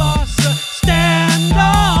 Stand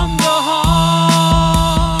on the horn.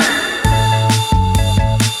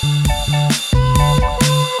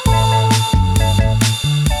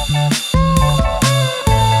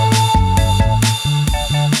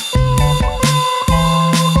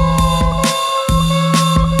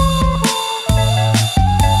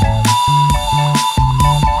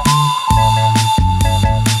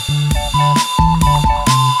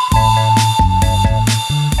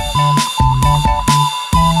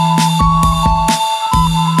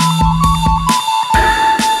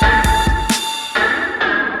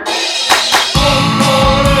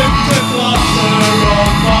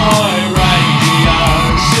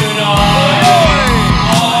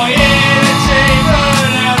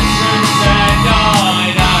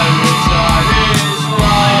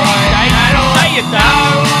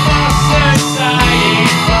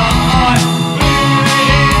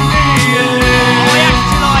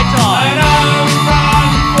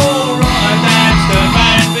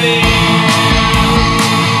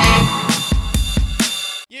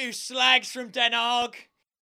 You slags from Den Haag.